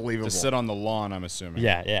 That's unbelievable. To sit on the lawn, I'm assuming.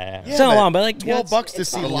 Yeah. Yeah, So but long, but like $12 to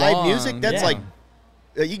see a live lawn. music. That's Yeah. like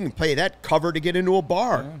you can pay that cover to get into a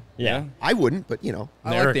bar. Yeah. I wouldn't, but you know,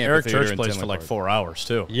 I Eric, like the Eric amphitheater Church in plays Tinley for like Park. 4 hours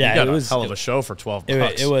too. Yeah, he got it was- a hell of a show for $12.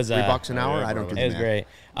 It was $3 an hour. I don't do It was that. great.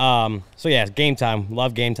 So yeah, game time.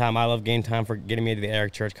 Love game time. I love game time for getting me to the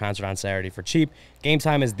Eric Church concert on Saturday for cheap. Game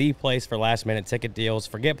time is the place for last minute ticket deals.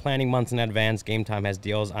 Forget planning months in advance. Game time has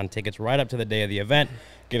deals on tickets right up to the day of the event.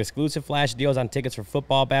 Get exclusive flash deals on tickets for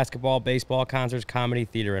football, basketball, baseball, concerts, comedy,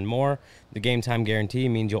 theater, and more. The game time guarantee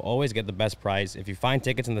means you'll always get the best price. If you find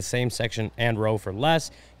tickets in the same section and row for less,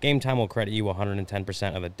 Game Time will credit you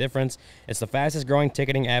 110% of the difference. It's the fastest growing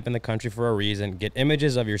ticketing app in the country for a reason. Get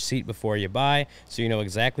images of your seat before you buy so you know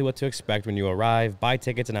exactly what to expect when you arrive. Buy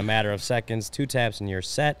tickets in a matter of seconds, 2 taps and you're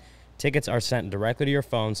set. Tickets are sent directly to your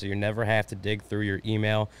phone so you never have to dig through your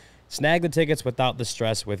email. Snag the tickets without the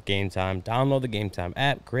stress with Game Time. Download the Game Time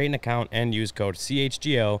app, create an account, and use code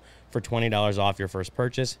CHGO for $20 off your first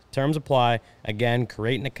purchase. Terms apply. Again,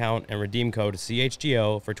 create an account and redeem code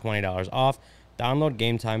CHGO for $20 off. Download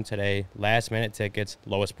Game Time today. Last minute tickets,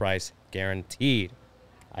 lowest price, guaranteed.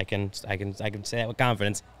 I can say that with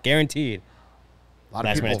confidence. Guaranteed.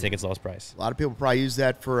 Last minute tickets, lowest price. A lot of people probably use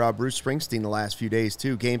that for Bruce Springsteen the last few days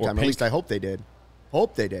too. Game Time. At least I hope they did.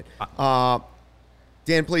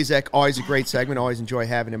 Dan Plesac, always a great segment. Always enjoy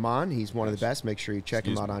having him on. He's one of the best. Make sure you check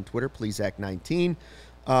him out on Twitter, Plesac19.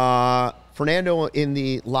 Fernando in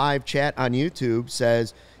the live chat on YouTube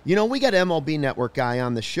says, we got MLB Network guy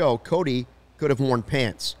on the show. Cody could have worn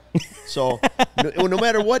pants. So no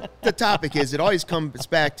matter what the topic is, it always comes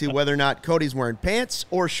back to whether or not Cody's wearing pants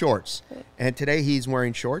or shorts. And today he's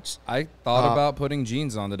wearing shorts. I thought about putting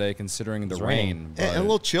jeans on today considering the rain. And a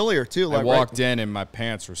little chillier, too. I walked in and my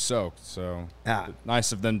pants were soaked, so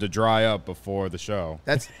nice of them to dry up before the show.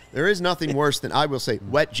 There is nothing worse than, I will say,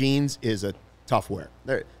 wet jeans is a tough wear.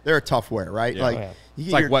 They're a tough wear, right? Yeah.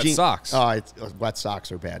 It's like wet socks. Wet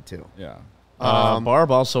socks are bad, too. Yeah.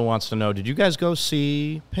 Barb also wants to know, did you guys go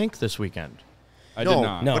see Pink this weekend? I did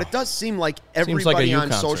not. No. But it does seem like everybody U on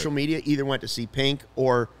concert. social media either went to see Pink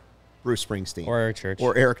or Bruce Springsteen. Or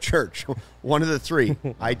Eric Church. One of the three.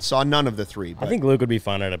 I saw none of the three. But I think Luke would be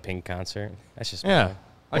fun at a Pink concert. That's just Yeah.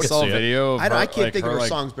 I saw a video. Of I can't her, think of her like,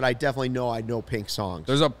 songs, but I definitely know I know Pink songs.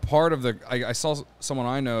 There's a part of I saw someone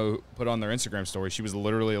I know put on their Instagram story. She was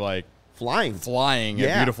literally like flying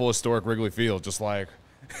at beautiful historic Wrigley Field, just like.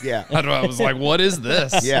 Yeah, I was like, "What is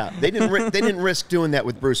this?" Yeah, they didn't risk doing that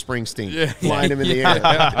with Bruce Springsteen, flying him in the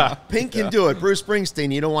air. Pink can do it. Bruce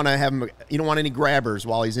Springsteen, you don't want to have him. You don't want any grabbers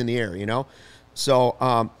while he's in the air,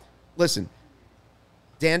 So, listen,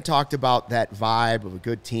 Dan talked about that vibe of a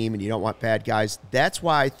good team, and you don't want bad guys. That's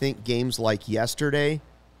why I think games like yesterday,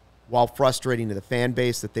 while frustrating to the fan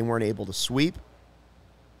base that they weren't able to sweep,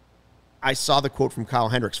 I saw the quote from Kyle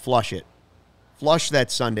Hendricks: "Flush it." Flush that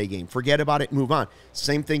Sunday game. Forget about it. Move on.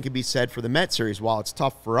 Same thing can be said for the Met series. While it's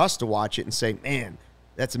tough for us to watch it and say, man,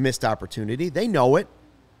 that's a missed opportunity. They know it.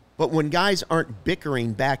 But when guys aren't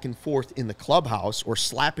bickering back and forth in the clubhouse or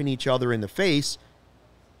slapping each other in the face,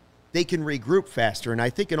 they can regroup faster. And I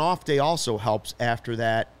think an off day also helps after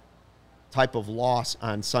that type of loss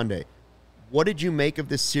on Sunday. What did you make of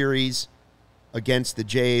this series against the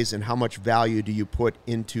Jays, and how much value do you put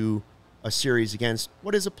into a series against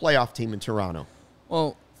what is a playoff team in Toronto?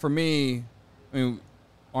 Well, for me, on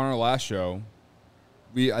our last show,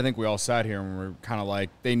 I think we all sat here and we were kind of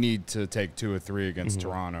like, they need to take 2 or 3 against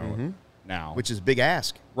Toronto now. Which is a big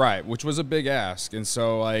ask. Right, which was a big ask. And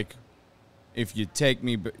so, like, if you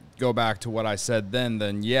go back to what I said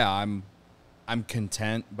then yeah, I'm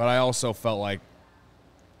content. But I also felt like,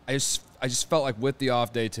 I just felt like with the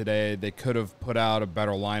off day today, they could have put out a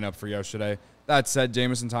better lineup for yesterday. That said,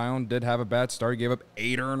 Jamison Tyone did have a bad start. He gave up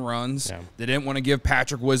 8 earned runs. Yeah. They didn't want to give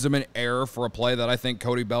Patrick Wisdom an error for a play that I think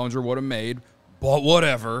Cody Bellinger would have made, but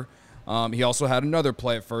whatever. He also had another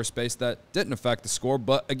play at first base that didn't affect the score,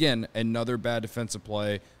 but again, another bad defensive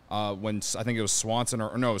play when I think it was Swanson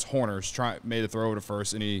it was Hoerner made a throw to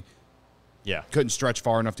first, and he couldn't stretch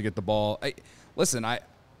far enough to get the ball.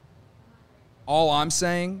 All I'm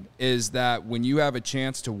saying is that when you have a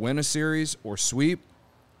chance to win a series or sweep,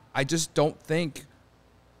 I just don't think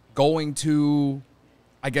going to,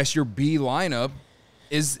 I guess, your B lineup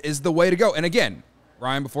is the way to go. And again,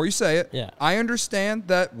 Ryan, before you say it, I understand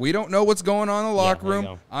that we don't know what's going on in the locker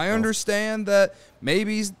room. I understand that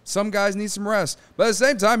maybe some guys need some rest. But at the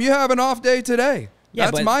same time, you have an off day today.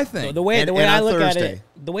 Yeah, that's my thing. The way I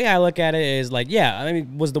look at it is like,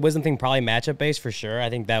 was the Wisdom thing probably matchup based for sure? I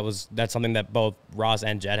think that's something that both Ross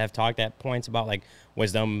and Jed have talked at points about, like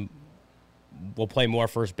Wisdom we'll play more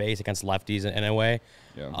first base against lefties in a way.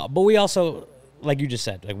 Yeah. But we also, like you just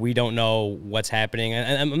said, like we don't know what's happening.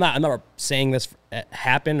 And I'm not saying this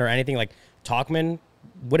happened or anything. Like Tauchman,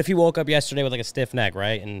 what if he woke up yesterday with like a stiff neck,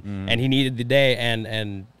 right? And he needed the day,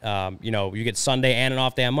 and you know, you get Sunday and an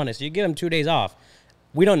off day on Monday, so you give him 2 days off.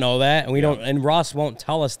 We don't know that, and we don't. And Ross won't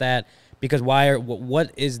tell us that because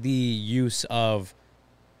what is the use of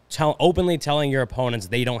openly telling your opponents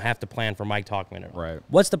they don't have to plan for Mike Tauchman? Right.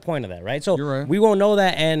 What's the point of that, right? So You're right. we won't know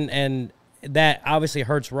that, and that obviously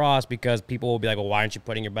hurts Ross because people will be like, well, why aren't you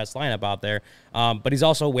putting your best lineup out there? But he's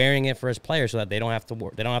also wearing it for his players so that they don't have to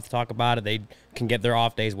work. They don't have to talk about it. They can get their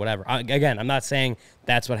off days, whatever. Again, I'm not saying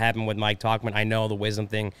that's what happened with Mike Tauchman. I know the wisdom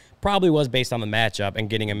thing probably was based on the matchup and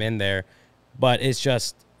getting him in there, but it's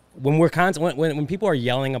just when we're when people are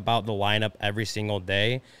yelling about the lineup every single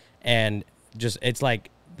day, and just it's like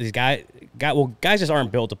these guys just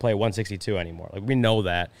aren't built to play 162 anymore. Like we know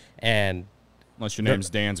that, and unless your name's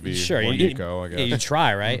Dansby sure, or Nico, I guess. You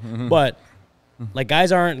try, right? But like guys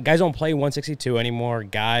don't play 162 anymore.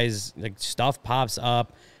 Guys, like stuff pops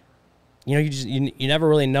up. You know, you never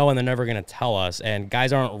really know, and they're never gonna tell us. And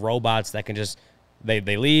guys aren't robots that can just they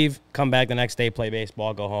leave, come back the next day, play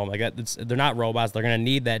baseball, go home. Like they're not robots. They're gonna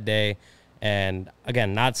need that day. And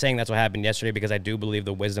again, not saying that's what happened yesterday because I do believe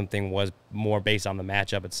the wisdom thing was more based on the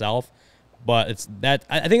matchup itself. But it's that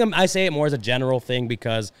I think I say it more as a general thing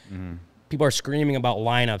because people are screaming about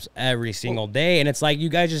lineups every single day, and it's like you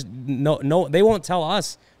guys just no they won't tell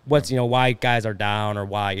us what's why guys are down or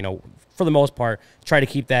why for the most part try to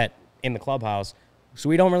keep that in the clubhouse, so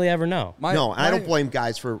we don't really ever know. I don't blame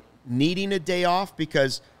guys for needing a day off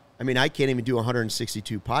because I mean I can't even do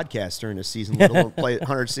 162 podcasts during a season, let alone play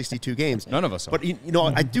 162 games. None of us are. But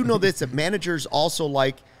I do know this, that managers also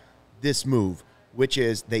like this move, which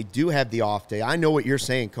is they do have the off day. I know what you're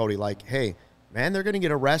saying, Cody. Like, hey, man, they're going to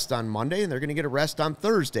get a rest on Monday and they're going to get a rest on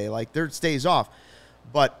Thursday. Like, their days off.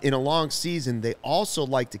 But in a long season, they also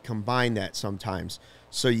like to combine that sometimes.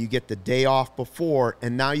 So you get the day off before,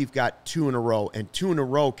 and now you've got 2 in a row. And 2 in a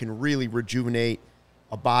row can really rejuvenate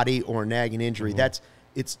a body or a nagging injury.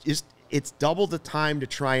 It's double the time to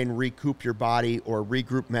try and recoup your body or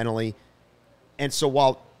regroup mentally. And so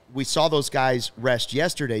while we saw those guys rest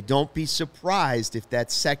yesterday, don't be surprised if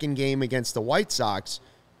that second game against the White Sox,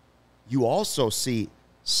 you also see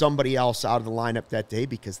somebody else out of the lineup that day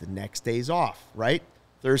because the next day's off, right?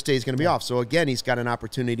 Thursday is going to be off. So, again, he's got an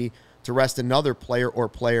opportunity to rest another player or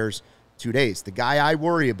players 2 days. The guy I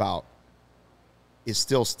worry about is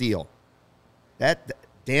still Steele.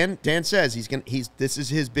 Dan says this is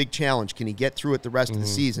his big challenge. Can he get through it the rest of the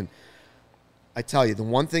season? I tell you, the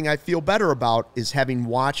one thing I feel better about is having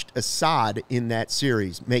watched Assad in that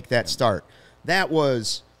series make that start. That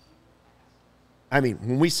was, I mean,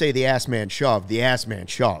 when we say the ass man shoved, the ass man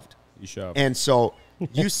shoved. He shoved. And so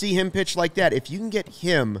you see him pitch like that. If you can get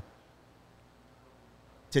him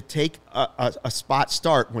to take a spot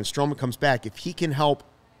start when Stroman comes back, if he can help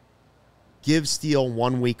give Steele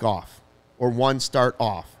 1 week off or one start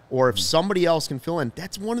off, or if somebody else can fill in,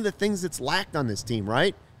 that's one of the things that's lacked on this team,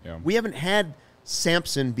 right? Yeah. We haven't had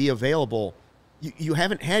Sampson be available. You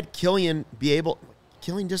haven't had Killian be able.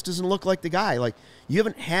 Killian just doesn't look like the guy. Like, you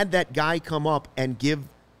haven't had that guy come up and give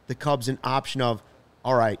the Cubs an option of,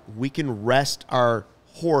 all right, we can rest our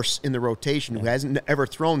horse in the rotation who hasn't ever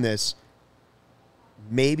thrown this.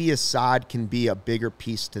 Maybe Assad can be a bigger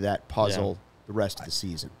piece to that puzzle the rest of the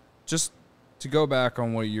season. Just to go back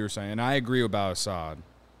on what you were saying, I agree about Assad.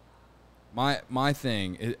 My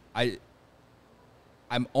thing is,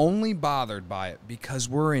 I'm only bothered by it because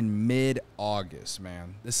we're in mid-August,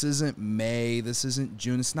 man. This isn't May. This isn't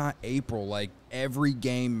June. It's not April. Like, every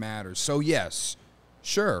game matters. So, yes,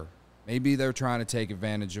 sure, maybe they're trying to take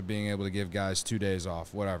advantage of being able to give guys 2 days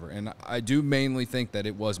off, whatever. And I do mainly think that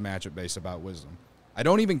it was matchup-based about wisdom. I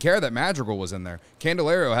don't even care that Madrigal was in there.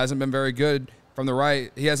 Candelario hasn't been very good from the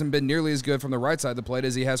right. He hasn't been nearly as good from the right side of the plate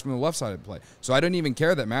as he has from the left side of the plate. So I didn't even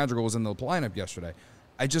care that Madrigal was in the lineup yesterday.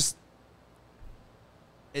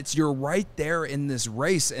 You're right there in this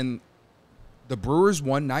race, and the Brewers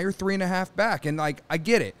won. Now you're 3.5 back, and like I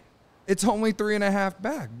get it, it's only 3.5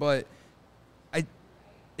 back, but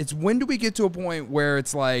it's when do we get to a point where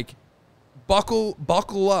it's like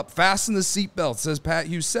buckle up, fasten the seatbelts, as Pat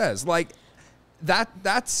Hughes says, like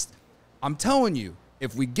that's I'm telling you,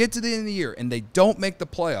 if we get to the end of the year and they don't make the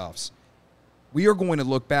playoffs, we are going to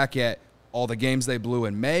look back at all the games they blew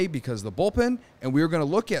in May because of the bullpen, and we are going to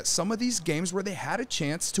look at some of these games where they had a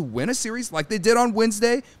chance to win a series like they did on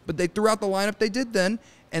Wednesday, but they threw out the lineup they did then,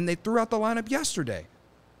 and they threw out the lineup yesterday.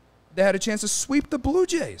 They had a chance to sweep the Blue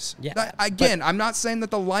Jays. Yeah, I'm not saying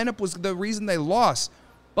that the lineup was the reason they lost,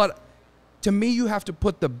 but To me, you have to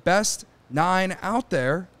put the best 9 out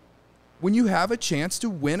there when you have a chance to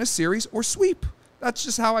win a series or sweep. That's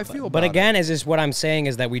just how I feel about it. But again, is this what I'm saying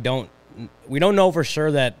is that we don't know for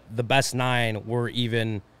sure that the best 9 were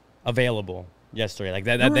even available yesterday. Like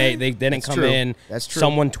that they didn't come in. That's true.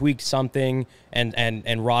 Someone tweaked something,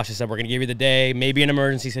 and Ross just said, we're going to give you the day. Maybe an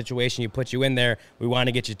emergency situation, you put you in there. We want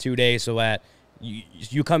to get you 2 days so that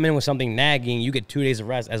you come in with something nagging, you get 2 days of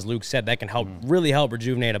rest, as Luke said. That can really help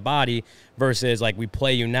rejuvenate a body versus, like, we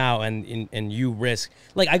play you now and you risk.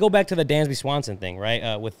 Like, I go back to the Dansby Swanson thing,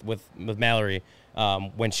 right, with Mallory.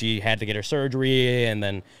 When she had to get her surgery, and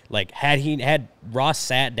then, like, had Ross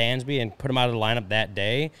sat Dansby and put him out of the lineup that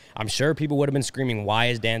day, I'm sure people would have been screaming, why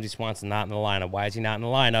is Dansby Swanson not in the lineup? Why is he not in the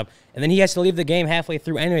lineup? And then he has to leave the game halfway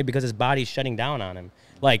through anyway because his body's shutting down on him.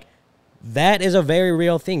 Like, that is a very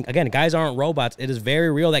real thing. Again, guys aren't robots. It is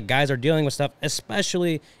very real that guys are dealing with stuff,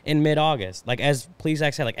 especially in mid-August. Like, as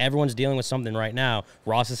Plesac said, like, everyone's dealing with something right now.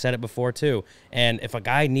 Ross has said it before, too. And if a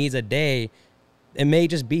guy needs a day, it may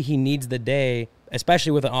just be he needs the day,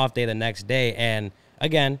 especially with an off day the next day. And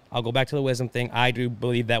again, I'll go back to the wisdom thing. I do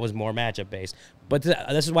believe that was more matchup based. But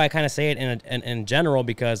this is why I kind of say it in general,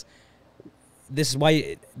 because this is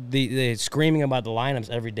why the screaming about the lineups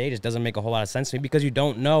every day just doesn't make a whole lot of sense to me, because you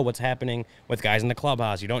don't know what's happening with guys in the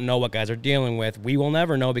clubhouse. You don't know what guys are dealing with. We will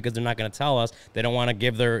never know because they're not going to tell us. They don't want to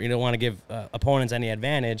give opponents any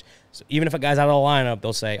advantage. So even if a guy's out of the lineup,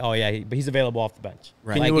 they'll say, "Oh yeah, but he's available off the bench."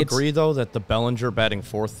 Right. Can you agree though that the Bellinger batting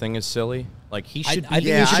 4th thing is silly? Like, he should. I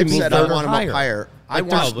said I want him up higher.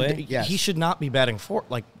 He should not be batting 4th.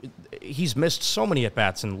 Like, he's missed so many at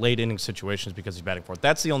bats in late inning situations because he's batting 4th.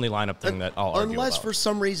 That's the only lineup thing that I'll argue unless about. For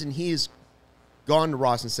some reason he's gone to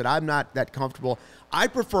Ross and said, "I'm not that comfortable." I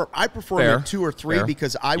prefer him at 2 or 3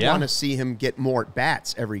 because I want to see him get more at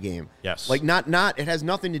bats every game. Yes, like not. It has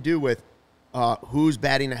nothing to do with who's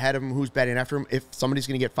batting ahead of him, who's batting after him. If somebody's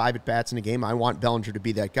going to get 5 at bats in a game, I want Bellinger to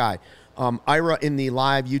be that guy. Ira in the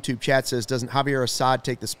live YouTube chat says, doesn't Javier Assad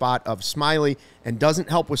take the spot of Smiley and doesn't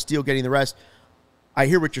help with Steele getting the rest? I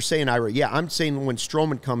hear what you're saying, Ira. Yeah, I'm saying when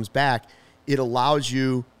Stroman comes back, it allows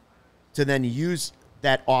you to then use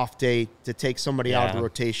that off day to take somebody out of the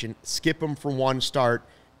rotation, skip him for 1 start,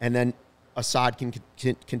 and then Assad can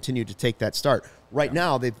continue to take that start. Right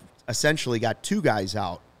now, they've essentially got 2 guys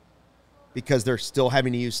out because they're still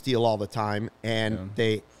having to use Steele all the time, and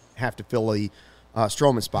they have to fill the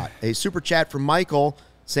Stroman spot. A super chat from Michael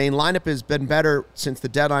saying lineup has been better since the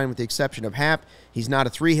deadline with the exception of Happ. He's not a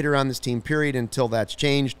 3-hitter on this team, period. Until that's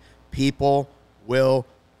changed, people will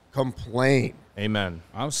complain. Amen.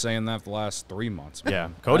 I was saying that for the last 3 months.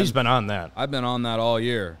 Yeah, Cody's been on that. I've been on that all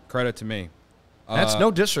year. Credit to me. That's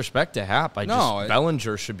no disrespect to Happ.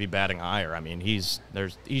 Bellinger should be batting higher. I mean, he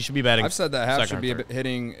should be batting. I've said that Happ should be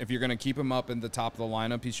hitting, if you're going to keep him up in the top of the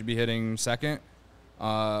lineup, he should be hitting 2nd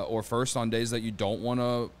or 1st on days that you don't want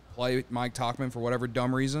to play Mike Tauchman for whatever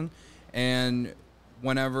dumb reason. And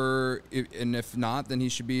if not, then he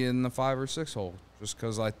should be in the 5 or 6 hole, just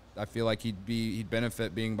because I feel like he'd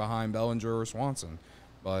benefit being behind Bellinger or Swanson.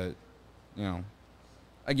 But,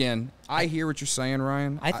 again, I hear what you're saying,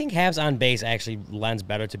 Ryan. I think Happ's on base actually lends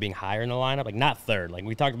better to being higher in the lineup, like not 3rd. Like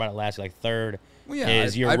we talked about it last year, like 3rd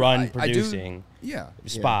is your run producing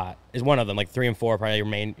spot is one of them. Like 3 and 4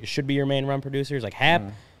 probably should be your main run producers. Like Happ,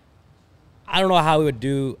 I don't know how he would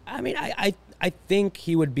do. I mean, I think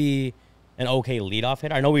he would be an okay leadoff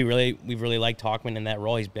hitter. I know we really like Tauchman in that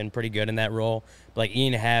role. He's been pretty good in that role. But like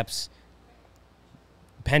Ian Happ's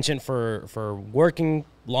penchant for working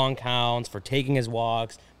long counts, for taking his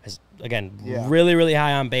walks, is again really, really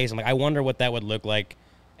high on base. I'm like, I wonder what that would look like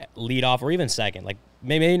leadoff or even 2nd. Like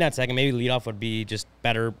maybe not 2nd, maybe leadoff would be just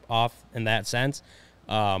better off in that sense.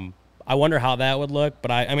 I wonder how that would look.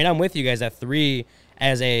 But I mean, I'm with you guys at 3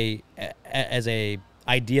 as a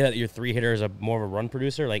idea that your 3-hitter is more of a run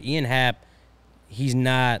producer. Like Ian Happ, he's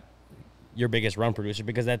not your biggest run producer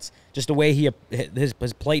because that's just the way his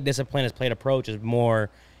plate discipline, his plate approach is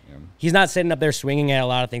more. He's not sitting up there swinging at a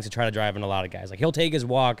lot of things to try to drive in a lot of guys. Like he'll take his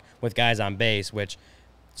walk with guys on base, which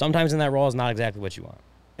sometimes in that role is not exactly what you want.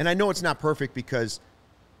 And I know it's not perfect because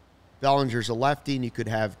Bellinger's a lefty, and you could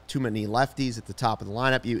have too many lefties at the top of the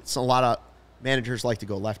lineup. It's a lot of managers like to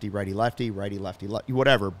go lefty, righty, lefty,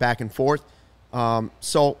 whatever, back and forth.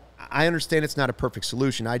 So I understand it's not a perfect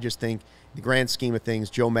solution. I just think in the grand scheme of things,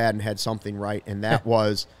 Joe Madden had something right, and that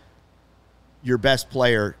was your best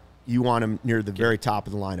player. You want him near the very top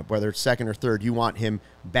of the lineup, whether it's 2nd or 3rd. You want him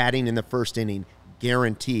batting in the 1st inning,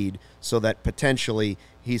 guaranteed, so that potentially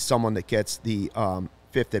he's someone that gets the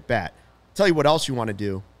 5th at bat. Tell you what else you want to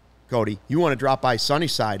do, Cody. You want to drop by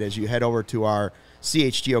Sunnyside as you head over to our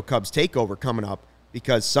CHGO Cubs takeover coming up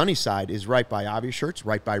because Sunnyside is right by Obvious Shirts,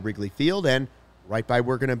 right by Wrigley Field, and right by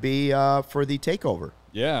we're going to be for the takeover.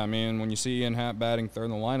 Yeah, I mean, when you see Ian Happ batting third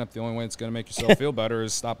in the lineup, the only way it's going to make yourself feel better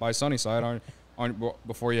is stop by Sunnyside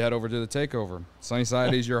before you head over to the takeover.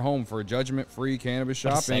 Sunnyside is your home for judgment-free cannabis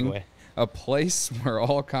shopping, a place where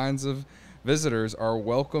all kinds of visitors are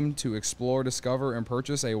welcome to explore, discover, and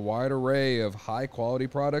purchase a wide array of high-quality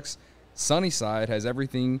products. Sunnyside has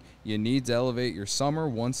everything you need to elevate your summer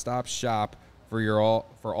one-stop shop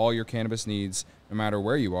for all your cannabis needs, no matter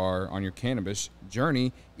where you are on your cannabis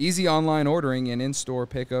journey. Easy online ordering and in-store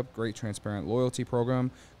pickup. Great transparent loyalty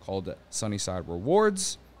program called Sunnyside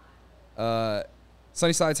Rewards.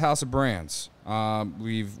 Sunnyside's House of Brands.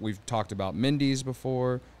 We've talked about Mindy's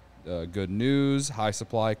before. Good News, High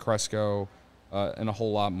Supply, Cresco, and a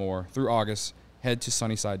whole lot more. Through August, head to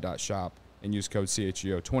sunnyside.shop and use code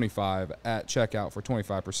CHGO25 at checkout for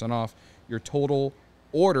 25% off your total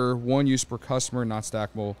order. One use per customer, not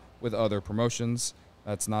stackable with other promotions.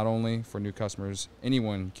 That's not only for new customers.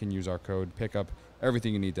 Anyone can use our code. Pick up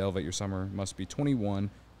everything you need to elevate your summer. Must be 21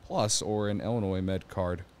 plus or an Illinois Med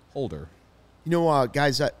card holder. You know,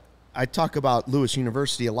 guys, I talk about Lewis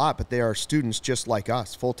University a lot, but they are students just like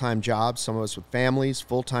us, full-time jobs, some of us with families,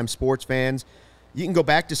 full-time sports fans. You can go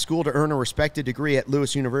back to school to earn a respected degree at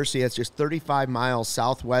Lewis University. It's just 35 miles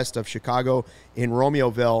southwest of Chicago in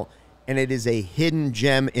Romeoville, and it is a hidden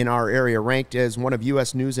gem in our area, ranked as one of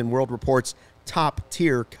U.S. News and World Report's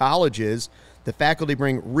top-tier colleges. The faculty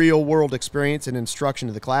bring real-world experience and instruction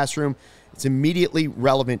to the classroom. It's immediately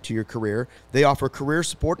relevant to your career. They offer career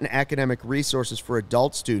support and academic resources for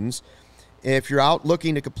adult students. If you're out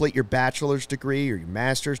looking to complete your bachelor's degree or your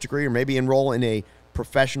master's degree or maybe enroll in a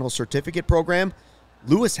professional certificate program,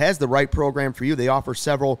 Lewis has the right program for you. They offer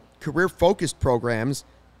several career-focused programs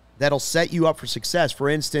that'll set you up for success. For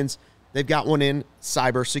instance, they've got one in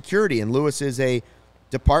cybersecurity, and Lewis is a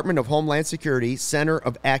Department of Homeland Security Center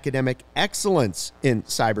of Academic Excellence in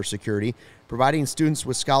cybersecurity, providing students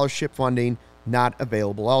with scholarship funding not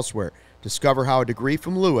available elsewhere. Discover how a degree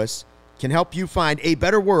from Lewis can help you find a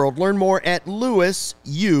better world. Learn more at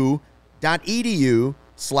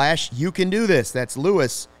lewisu.edu/you can do this. That's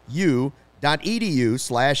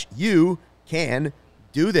lewisu.edu/you can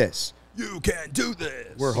do this. You can do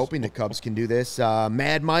this. We're hoping the Cubs can do this.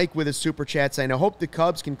 Mad Mike with his super chat saying, I hope the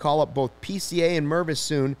Cubs can call up both PCA and Mervis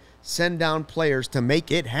soon, send down players to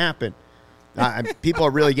make it happen. People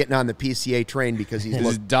are really getting on the PCA train because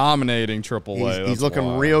he's dominating AAA. He's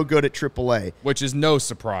looking real good at AAA. Which is no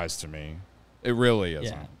surprise to me. It really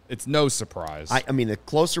isn't. Yeah. It's no surprise. I mean, the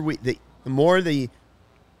closer the more the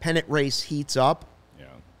pennant race heats up,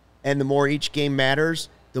 and the more each game matters,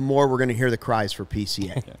 the more we're going to hear the cries for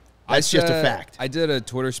PCA. Yeah. That's just a fact. I did a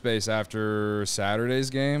Twitter space after Saturday's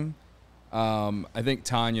game. I think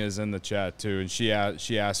Tanya's in the chat too, and she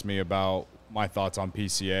asked me about my thoughts on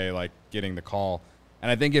PCA, like getting the call.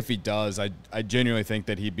 And I think if he does, I genuinely think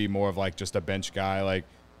that he'd be more of like just a bench guy, like,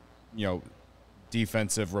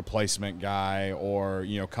 defensive replacement guy, or,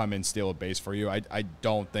 come in, steal a base for you. I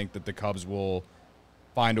don't think that the Cubs will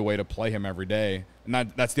find a way to play him every day.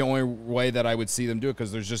 And that's the only way that I would see them do it,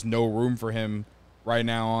 because there's just no room for him right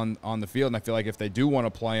now on the field. And I feel like if they do want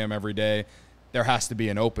to play him every day, there has to be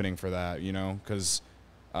an opening for that, because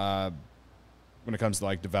when it comes to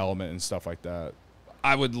like development and stuff like that,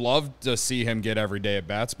 I would love to see him get every day at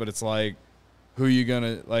bats, but it's like, who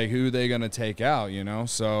are they gonna take out,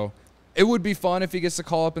 So it would be fun if he gets to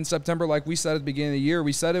call up in September. Like we said at the beginning of the year,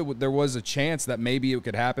 we said there was a chance that maybe it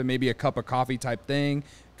could happen, maybe a cup of coffee type thing,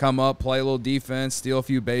 come up, play a little defense, steal a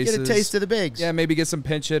few bases. Get a taste of the bigs. Yeah, maybe get some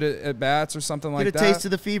pinch hit at bats or something like that. Get a taste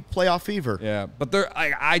of the playoff fever. Yeah, but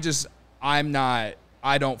I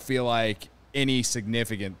don't feel like any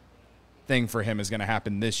significant thing for him is going to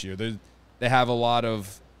happen this year. They have a lot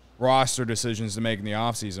of roster decisions to make in the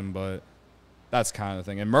offseason, but that's kind of the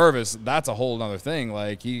thing. And Mervis, that's a whole other thing.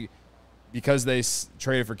 Like because they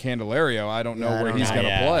traded for Candelario, I don't know where he's going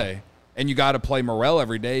to play. And you got to play Morel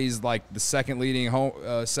every day. He's like the second leading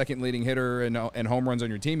hitter and home runs on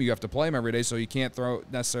your team. You have to play him every day, so you can't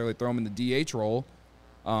necessarily throw him in the DH role.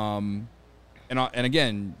 And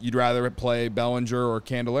again, you'd rather play Bellinger or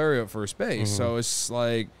Candelario at first base. Mm-hmm. So it's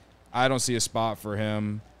like I don't see a spot for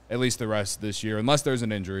him at least the rest of this year, unless there's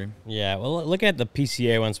an injury. Yeah, well, looking at the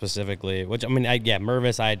PCA one specifically, which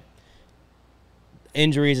Mervis,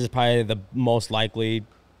 injuries is probably the most likely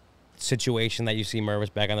situation that you see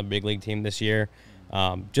Mervis back on the big league team this year,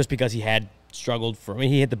 just because he had struggled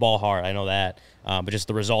he hit the ball hard, I know that, but just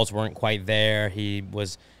the results weren't quite there. He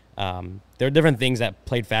was There are different things that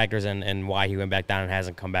played factors in why he went back down and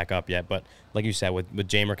hasn't come back up yet. But like you said, with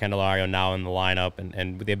Jamer Candelario now in the lineup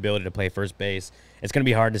and with the ability to play first base, it's going to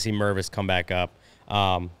be hard to see Mervis come back up.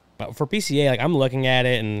 But for PCA, like I'm looking at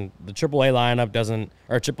it, and the AAA lineup doesn't,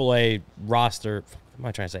 or AAA roster, what am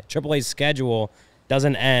I trying to say? AAA schedule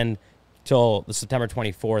doesn't end till the September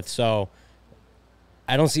 24th. So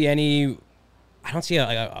I don't see a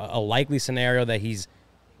likely scenario that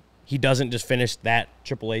he doesn't just finish that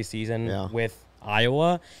AAA season with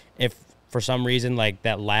Iowa. If for some reason, like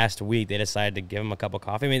that last week, they decided to give him a cup of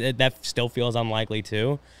coffee, I mean, that still feels unlikely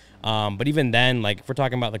too. But even then, like if we're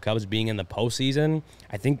talking about the Cubs being in the postseason,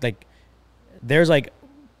 I think like there's like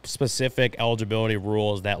specific eligibility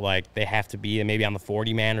rules that like they have to be maybe on the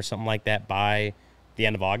 40-man or something like that by the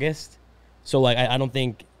end of August. So like I don't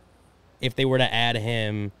think if they were to add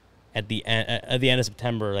him at the end of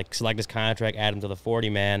September, like select his contract, add him to the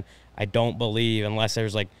 40-man, I don't believe, unless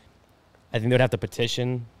there's like, I think they would have to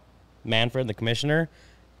petition Manfred, the commissioner.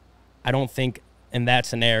 I don't think in that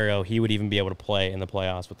scenario he would even be able to play in the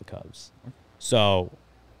playoffs with the Cubs. So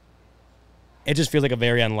it just feels like a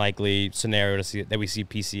very unlikely scenario to see that we see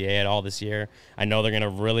PCA at all this year. I know they're going to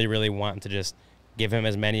really, really want to just give him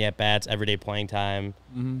as many at-bats, everyday playing time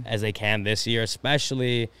as they can this year,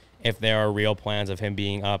 especially if there are real plans of him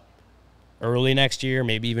being up early next year,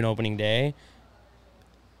 maybe even opening day.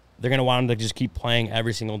 They're going to want him to just keep playing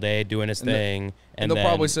every single day, doing his thing. And they'll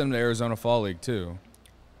probably send him to Arizona Fall League, too,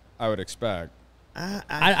 I would expect.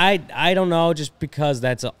 I don't know, just because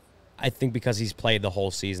I think because he's played the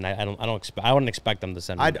whole season, I wouldn't expect them to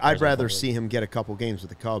send him. I'd rather see him get a couple games with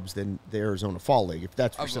the Cubs than the Arizona Fall League. If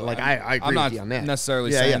that's I agree with you on that. I'm not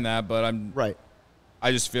necessarily saying that, but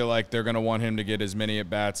I just feel like they're going to want him to get as many at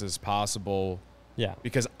bats as possible. Yeah,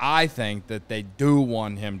 because I think that they do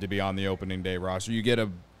want him to be on the opening day roster. You get a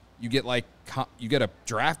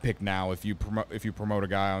draft pick now if you promote a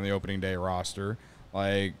guy on the opening day roster.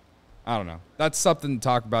 Like, I don't know. That's something to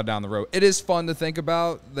talk about down the road. It is fun to think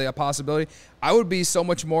about the possibility. I would be so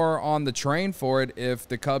much more on the train for it if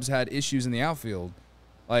the Cubs had issues in the outfield.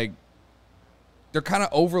 Like, they're kind of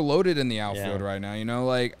overloaded in the outfield right now. You know,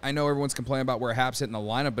 like I know everyone's complaining about where Hap's hitting the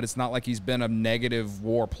lineup, but it's not like he's been a negative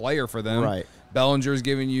WAR player for them. Right. Bellinger's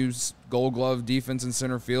giving you Gold Glove defense in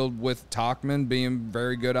center field with Tauchman being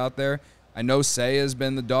very good out there. I know Say has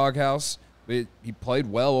been the doghouse, but he played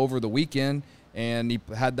well over the weekend, and he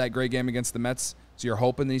had that great game against the Mets. So you're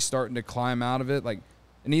hoping that he's starting to climb out of it. Like,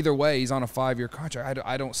 and either way, he's on a 5-year contract.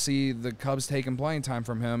 I don't see the Cubs taking playing time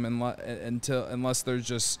from him unless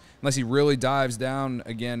he really dives down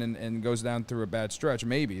again and goes down through a bad stretch.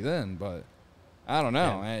 Maybe then, but I don't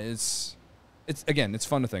know. Yeah. It's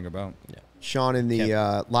fun to think about. Yeah. Sean in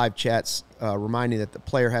the live chats reminding that the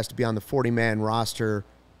player has to be on the 40-man roster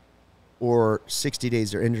or 60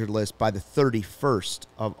 days or injured list by the 31st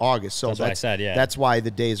of August. So that's what I said, yeah. That's why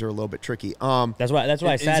the days are a little bit tricky. That's why I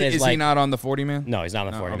said is he not on the 40-man? No, he's not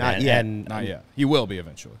on the 40-man. Not yet. Not yet. He will be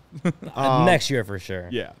eventually. Next year for sure.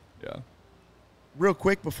 Yeah. Real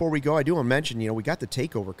quick before we go, I do want to mention, we got the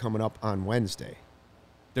takeover coming up on Wednesday.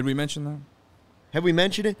 Did we mention that? Have we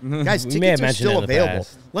mentioned it? Guys, tickets are still available.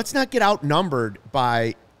 Let's not get outnumbered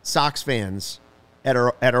by Sox fans at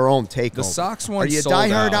our own takeover. The Sox one. Are you a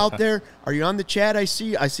diehard out there? Are you on the chat? I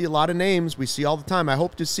see a lot of names. We see all the time. I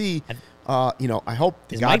hope to see. I hope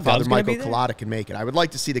the Godfather Michael Collada can make it. I would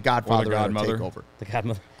like to see the Godfather at our takeover. The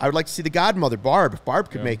Godmother. I would like to see the Godmother Barb. If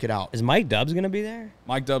Barb could make it out. Is Mike Dubs going to be there?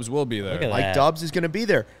 Mike Dubs will be there. Mike Dubs is going to be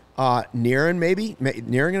there. Niren maybe.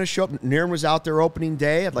 Niren going to show up. Niren was out there opening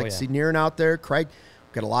day. I'd like to see Niren out there. Craig.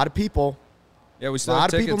 Got a lot of people. Yeah, we still a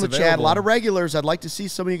lot have of people in the available. chat, a lot of regulars. I'd like to see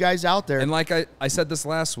some of you guys out there. And like I said this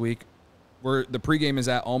last week, where the pregame is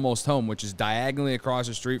at Almost Home, which is diagonally across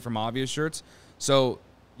the street from Obvious Shirts. So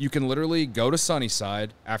you can literally go to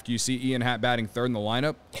Sunnyside after you see Ian Happ batting third in the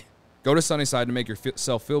lineup. Go to Sunnyside to make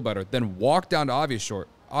yourself feel better. Then walk down to Obvious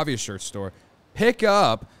Shirts store, pick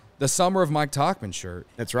up the Summer of Mike Tauchman shirt.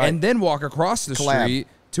 That's right. And then walk across the street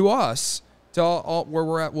to us, to where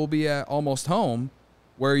we're at. We'll be at Almost Home,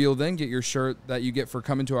 where you'll then get your shirt that you get for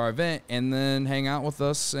coming to our event and then hang out with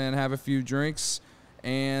us and have a few drinks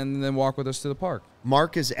and then walk with us to the park.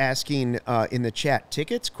 Mark is asking in the chat,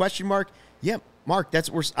 tickets, question mark? Yeah, Mark,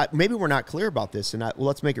 maybe we're not clear about this, and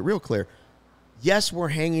let's make it real clear. Yes, we're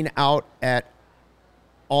hanging out at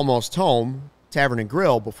Almost Home Tavern and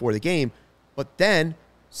Grill before the game, but then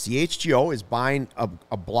CHGO is buying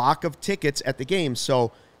a block of tickets at the game,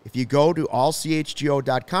 so if you go to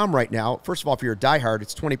allchgo.com right now, first of all, if you're a diehard,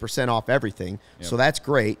 it's 20% off everything. Yep. So that's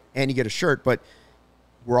great, and you get a shirt. But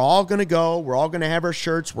we're all going to go. We're all going to have our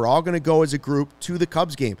shirts. We're all going to go as a group to the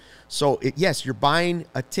Cubs game. So, yes, you're buying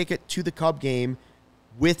a ticket to the Cub game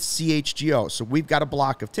with CHGO. So we've got a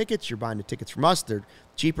block of tickets. You're buying the tickets from us. They're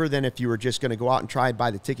cheaper than if you were just going to go out and try and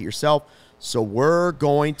buy the ticket yourself. So we're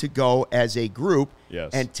going to go as a group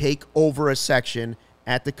and take over a section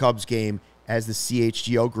at the Cubs game as the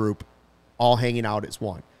CHGO group, all hanging out as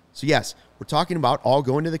one. So, yes, we're talking about all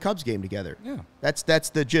going to the Cubs game together. Yeah. That's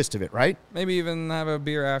the gist of it, right? Maybe even have a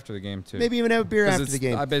beer after the game, too. Maybe even have a beer after the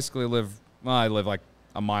game. I basically live like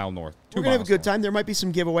a mile north. We're going to have a good time. There might be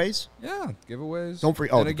some giveaways. Yeah, giveaways. Don't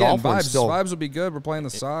forget. And the again, golf one's still. vibes will be good. We're playing the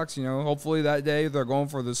Sox. Hopefully that day they're going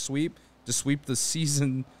for the sweep to sweep the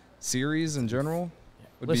season series in general.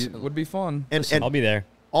 Would be fun. And I'll be there.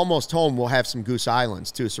 Almost Home will have some Goose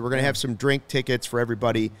Islands, too. So we're going to have some drink tickets for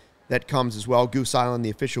everybody that comes as well. Goose Island, the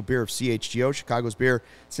official beer of CHGO, Chicago's beer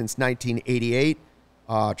since 1988.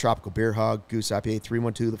 Tropical Beer Hug, Goose IPA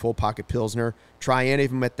 312, the Full Pocket Pilsner. Try any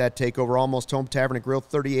of them at that takeover. Almost Home Tavern and Grill,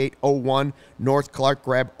 3801 North Clark.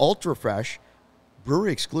 Grab Ultra Fresh,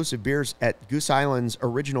 brewery exclusive beers at Goose Island's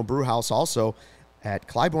original brew house, also at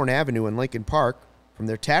Clybourne Avenue in Lincoln Park. From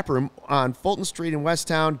their tap room on Fulton Street in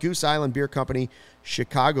Westtown, Goose Island Beer Company,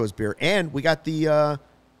 Chicago's beer. And we got the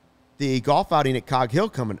golf outing at Cog Hill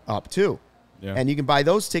coming up, too. Yeah. And you can buy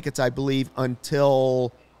those tickets, I believe,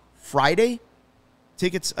 until Friday.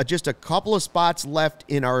 Tickets, just a couple of spots left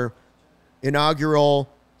in our inaugural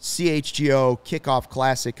CHGO Kickoff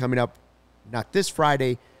Classic coming up, not this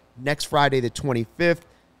Friday, next Friday the 25th.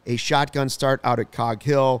 A shotgun start out at Cog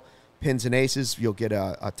Hill. Pins and Aces. You'll get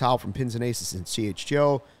a towel from Pins and Aces in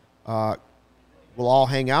CHGO. We'll all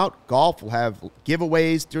hang out. Golf. We'll have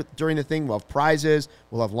giveaways during the thing. We'll have prizes.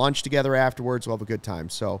 We'll have lunch together afterwards. We'll have a good time.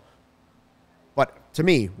 So, but to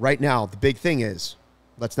me, right now, the big thing is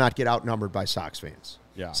let's not get outnumbered by Sox fans.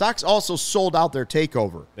 Yeah. Sox also sold out their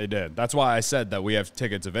takeover. They did. That's why I said that we have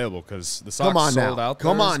tickets available, because the Sox sold out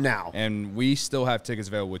theirs. Come on now. And we still have tickets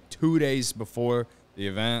available with 2 days before the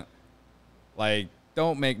event. Like,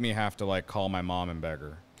 don't make me have to, call my mom and beg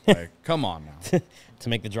her. Like, come on now. To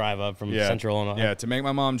make the drive up from Central Illinois. Yeah, to make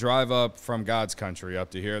my mom drive up from God's country up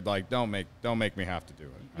to here. Like, don't make me have to do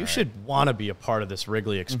it. You should want to be a part of this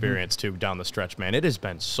Wrigley experience, too, down the stretch, man. It has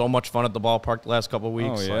been so much fun at the ballpark the last couple of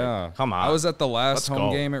weeks. Oh, yeah. Come on. I was at the last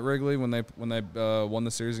home game at Wrigley when they won the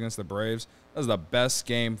series against the Braves. That was the best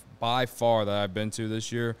game by far that I've been to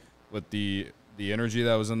this year, with the energy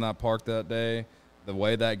that was in that park that day, the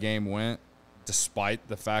way that game went, despite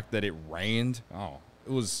the fact that it rained. Oh,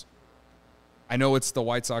 it was – I know it's the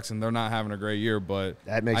White Sox and they're not having a great year, but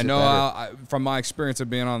that makes I it know better. From my experience of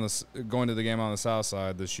being going to the game on the South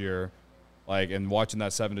Side this year, and watching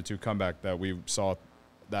that 7-2 comeback that we saw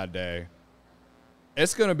that day,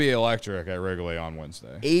 it's going to be electric at Wrigley on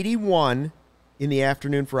Wednesday. 81 in the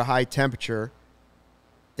afternoon for a high temperature,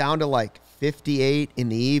 down to 58 in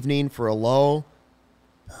the evening for a low.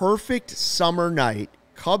 Perfect summer night.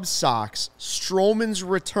 Cubs Sox, Stroman's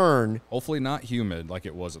return. Hopefully not humid like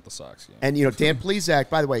it was at the Sox game. And, Dan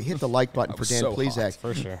Plesac, by the way, hit the like button for Dan so Plesac. hot.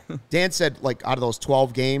 For sure. Dan said, out of those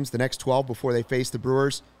 12 games, the next 12 before they face the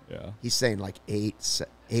Brewers, he's saying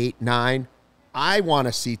 8, 9. I want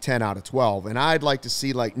to see 10 out of 12. And I'd like to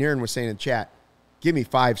see, like Niren was saying in chat, give me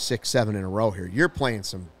 5, 6, 7 in a row here. You're playing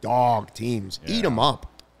some dog teams. Yeah. Eat them up.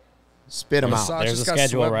 Spit them out. Sox There's just a got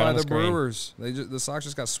schedule swept right by on the the screen. Brewers. The Sox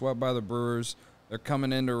just got swept by the Brewers. They're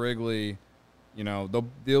coming into Wrigley.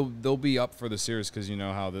 They'll be up for the series because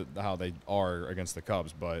how they are against the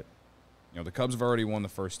Cubs. But the Cubs have already won the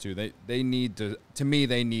first two. They need to. To me,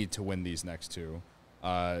 they need to win these next two,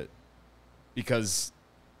 because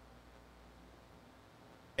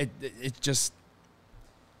it just.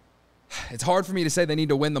 It's hard for me to say they need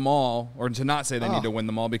to win them all, or to not say they need to win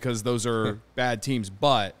them all, because those are bad teams.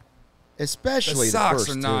 But especially the Sox first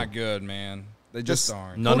are not good, man. They just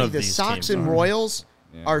aren't. None Cody, of these Sox teams and are. Royals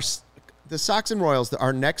are the Sox and Royals.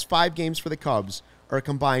 Our next 5 games for the Cubs are a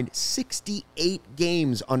combined 68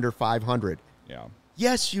 games under 500. Yeah.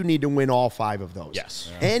 Yes, you need to win all 5 of those. Yes.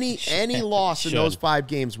 Yeah. Any loss in those 5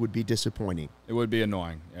 games would be disappointing. It would be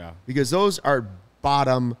annoying. Yeah. Because those are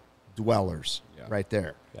bottom dwellers right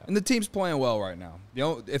there. Yeah. And the team's playing well right now.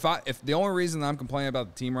 If the only reason I'm complaining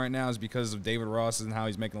about the team right now is because of David Ross and how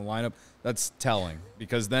he's making the lineup, that's telling.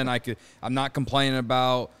 Because then I'm not complaining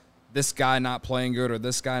about this guy not playing good or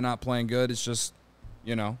this guy not playing good. It's just,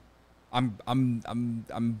 I'm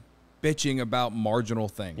bitching about marginal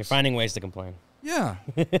things. You're finding ways to complain. Yeah.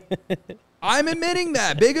 I'm admitting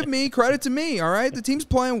that. Big of me, credit to me, all right? The team's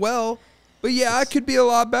playing well. But yeah, it could be a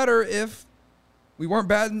lot better if we weren't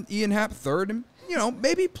batting Ian Happ third. And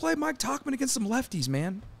maybe play Mike Tauchman against some lefties,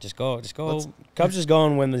 man. Just go. Cubs just go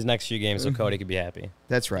and win these next few games so Cody can be happy.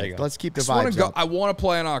 That's right. Let's keep the vibes up. I want to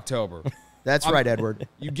play in October. That's right, Edward.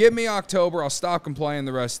 You give me October, I'll stop complaining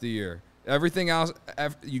the rest of the year. Everything else,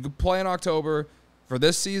 you can play in October for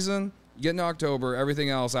this season. You get in October. Everything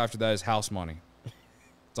else after that is house money.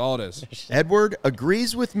 That's all it is. Edward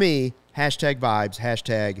agrees with me.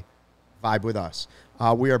 #vibes. #vibe with us.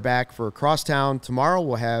 We are back for Crosstown tomorrow.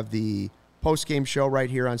 We'll have the post-game show right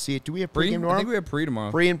here on CHGO. Do we have pre-game tomorrow? I think we have pre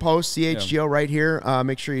tomorrow. Pre and post, CHGO right here.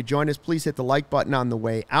 Make sure you join us. Please hit the like button on the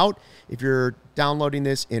way out. If you're downloading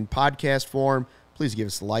this in podcast form, please give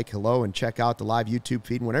us a like, hello, and check out the live YouTube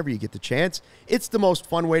feed whenever you get the chance. It's the most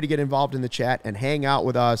fun way to get involved in the chat and hang out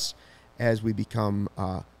with us as we become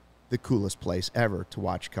the coolest place ever to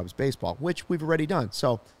watch Cubs baseball, which we've already done.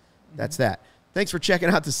 So that's that. Thanks for checking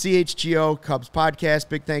out the CHGO Cubs podcast.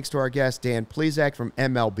 Big thanks to our guest, Dan Plesac from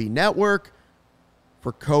MLB Network.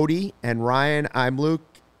 For Cody and Ryan, I'm Luke.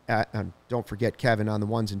 Don't forget Kevin on the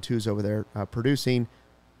ones and twos over there producing.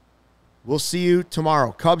 We'll see you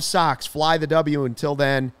tomorrow. Cubs Sox, fly the W. Until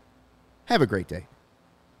then, have a great day.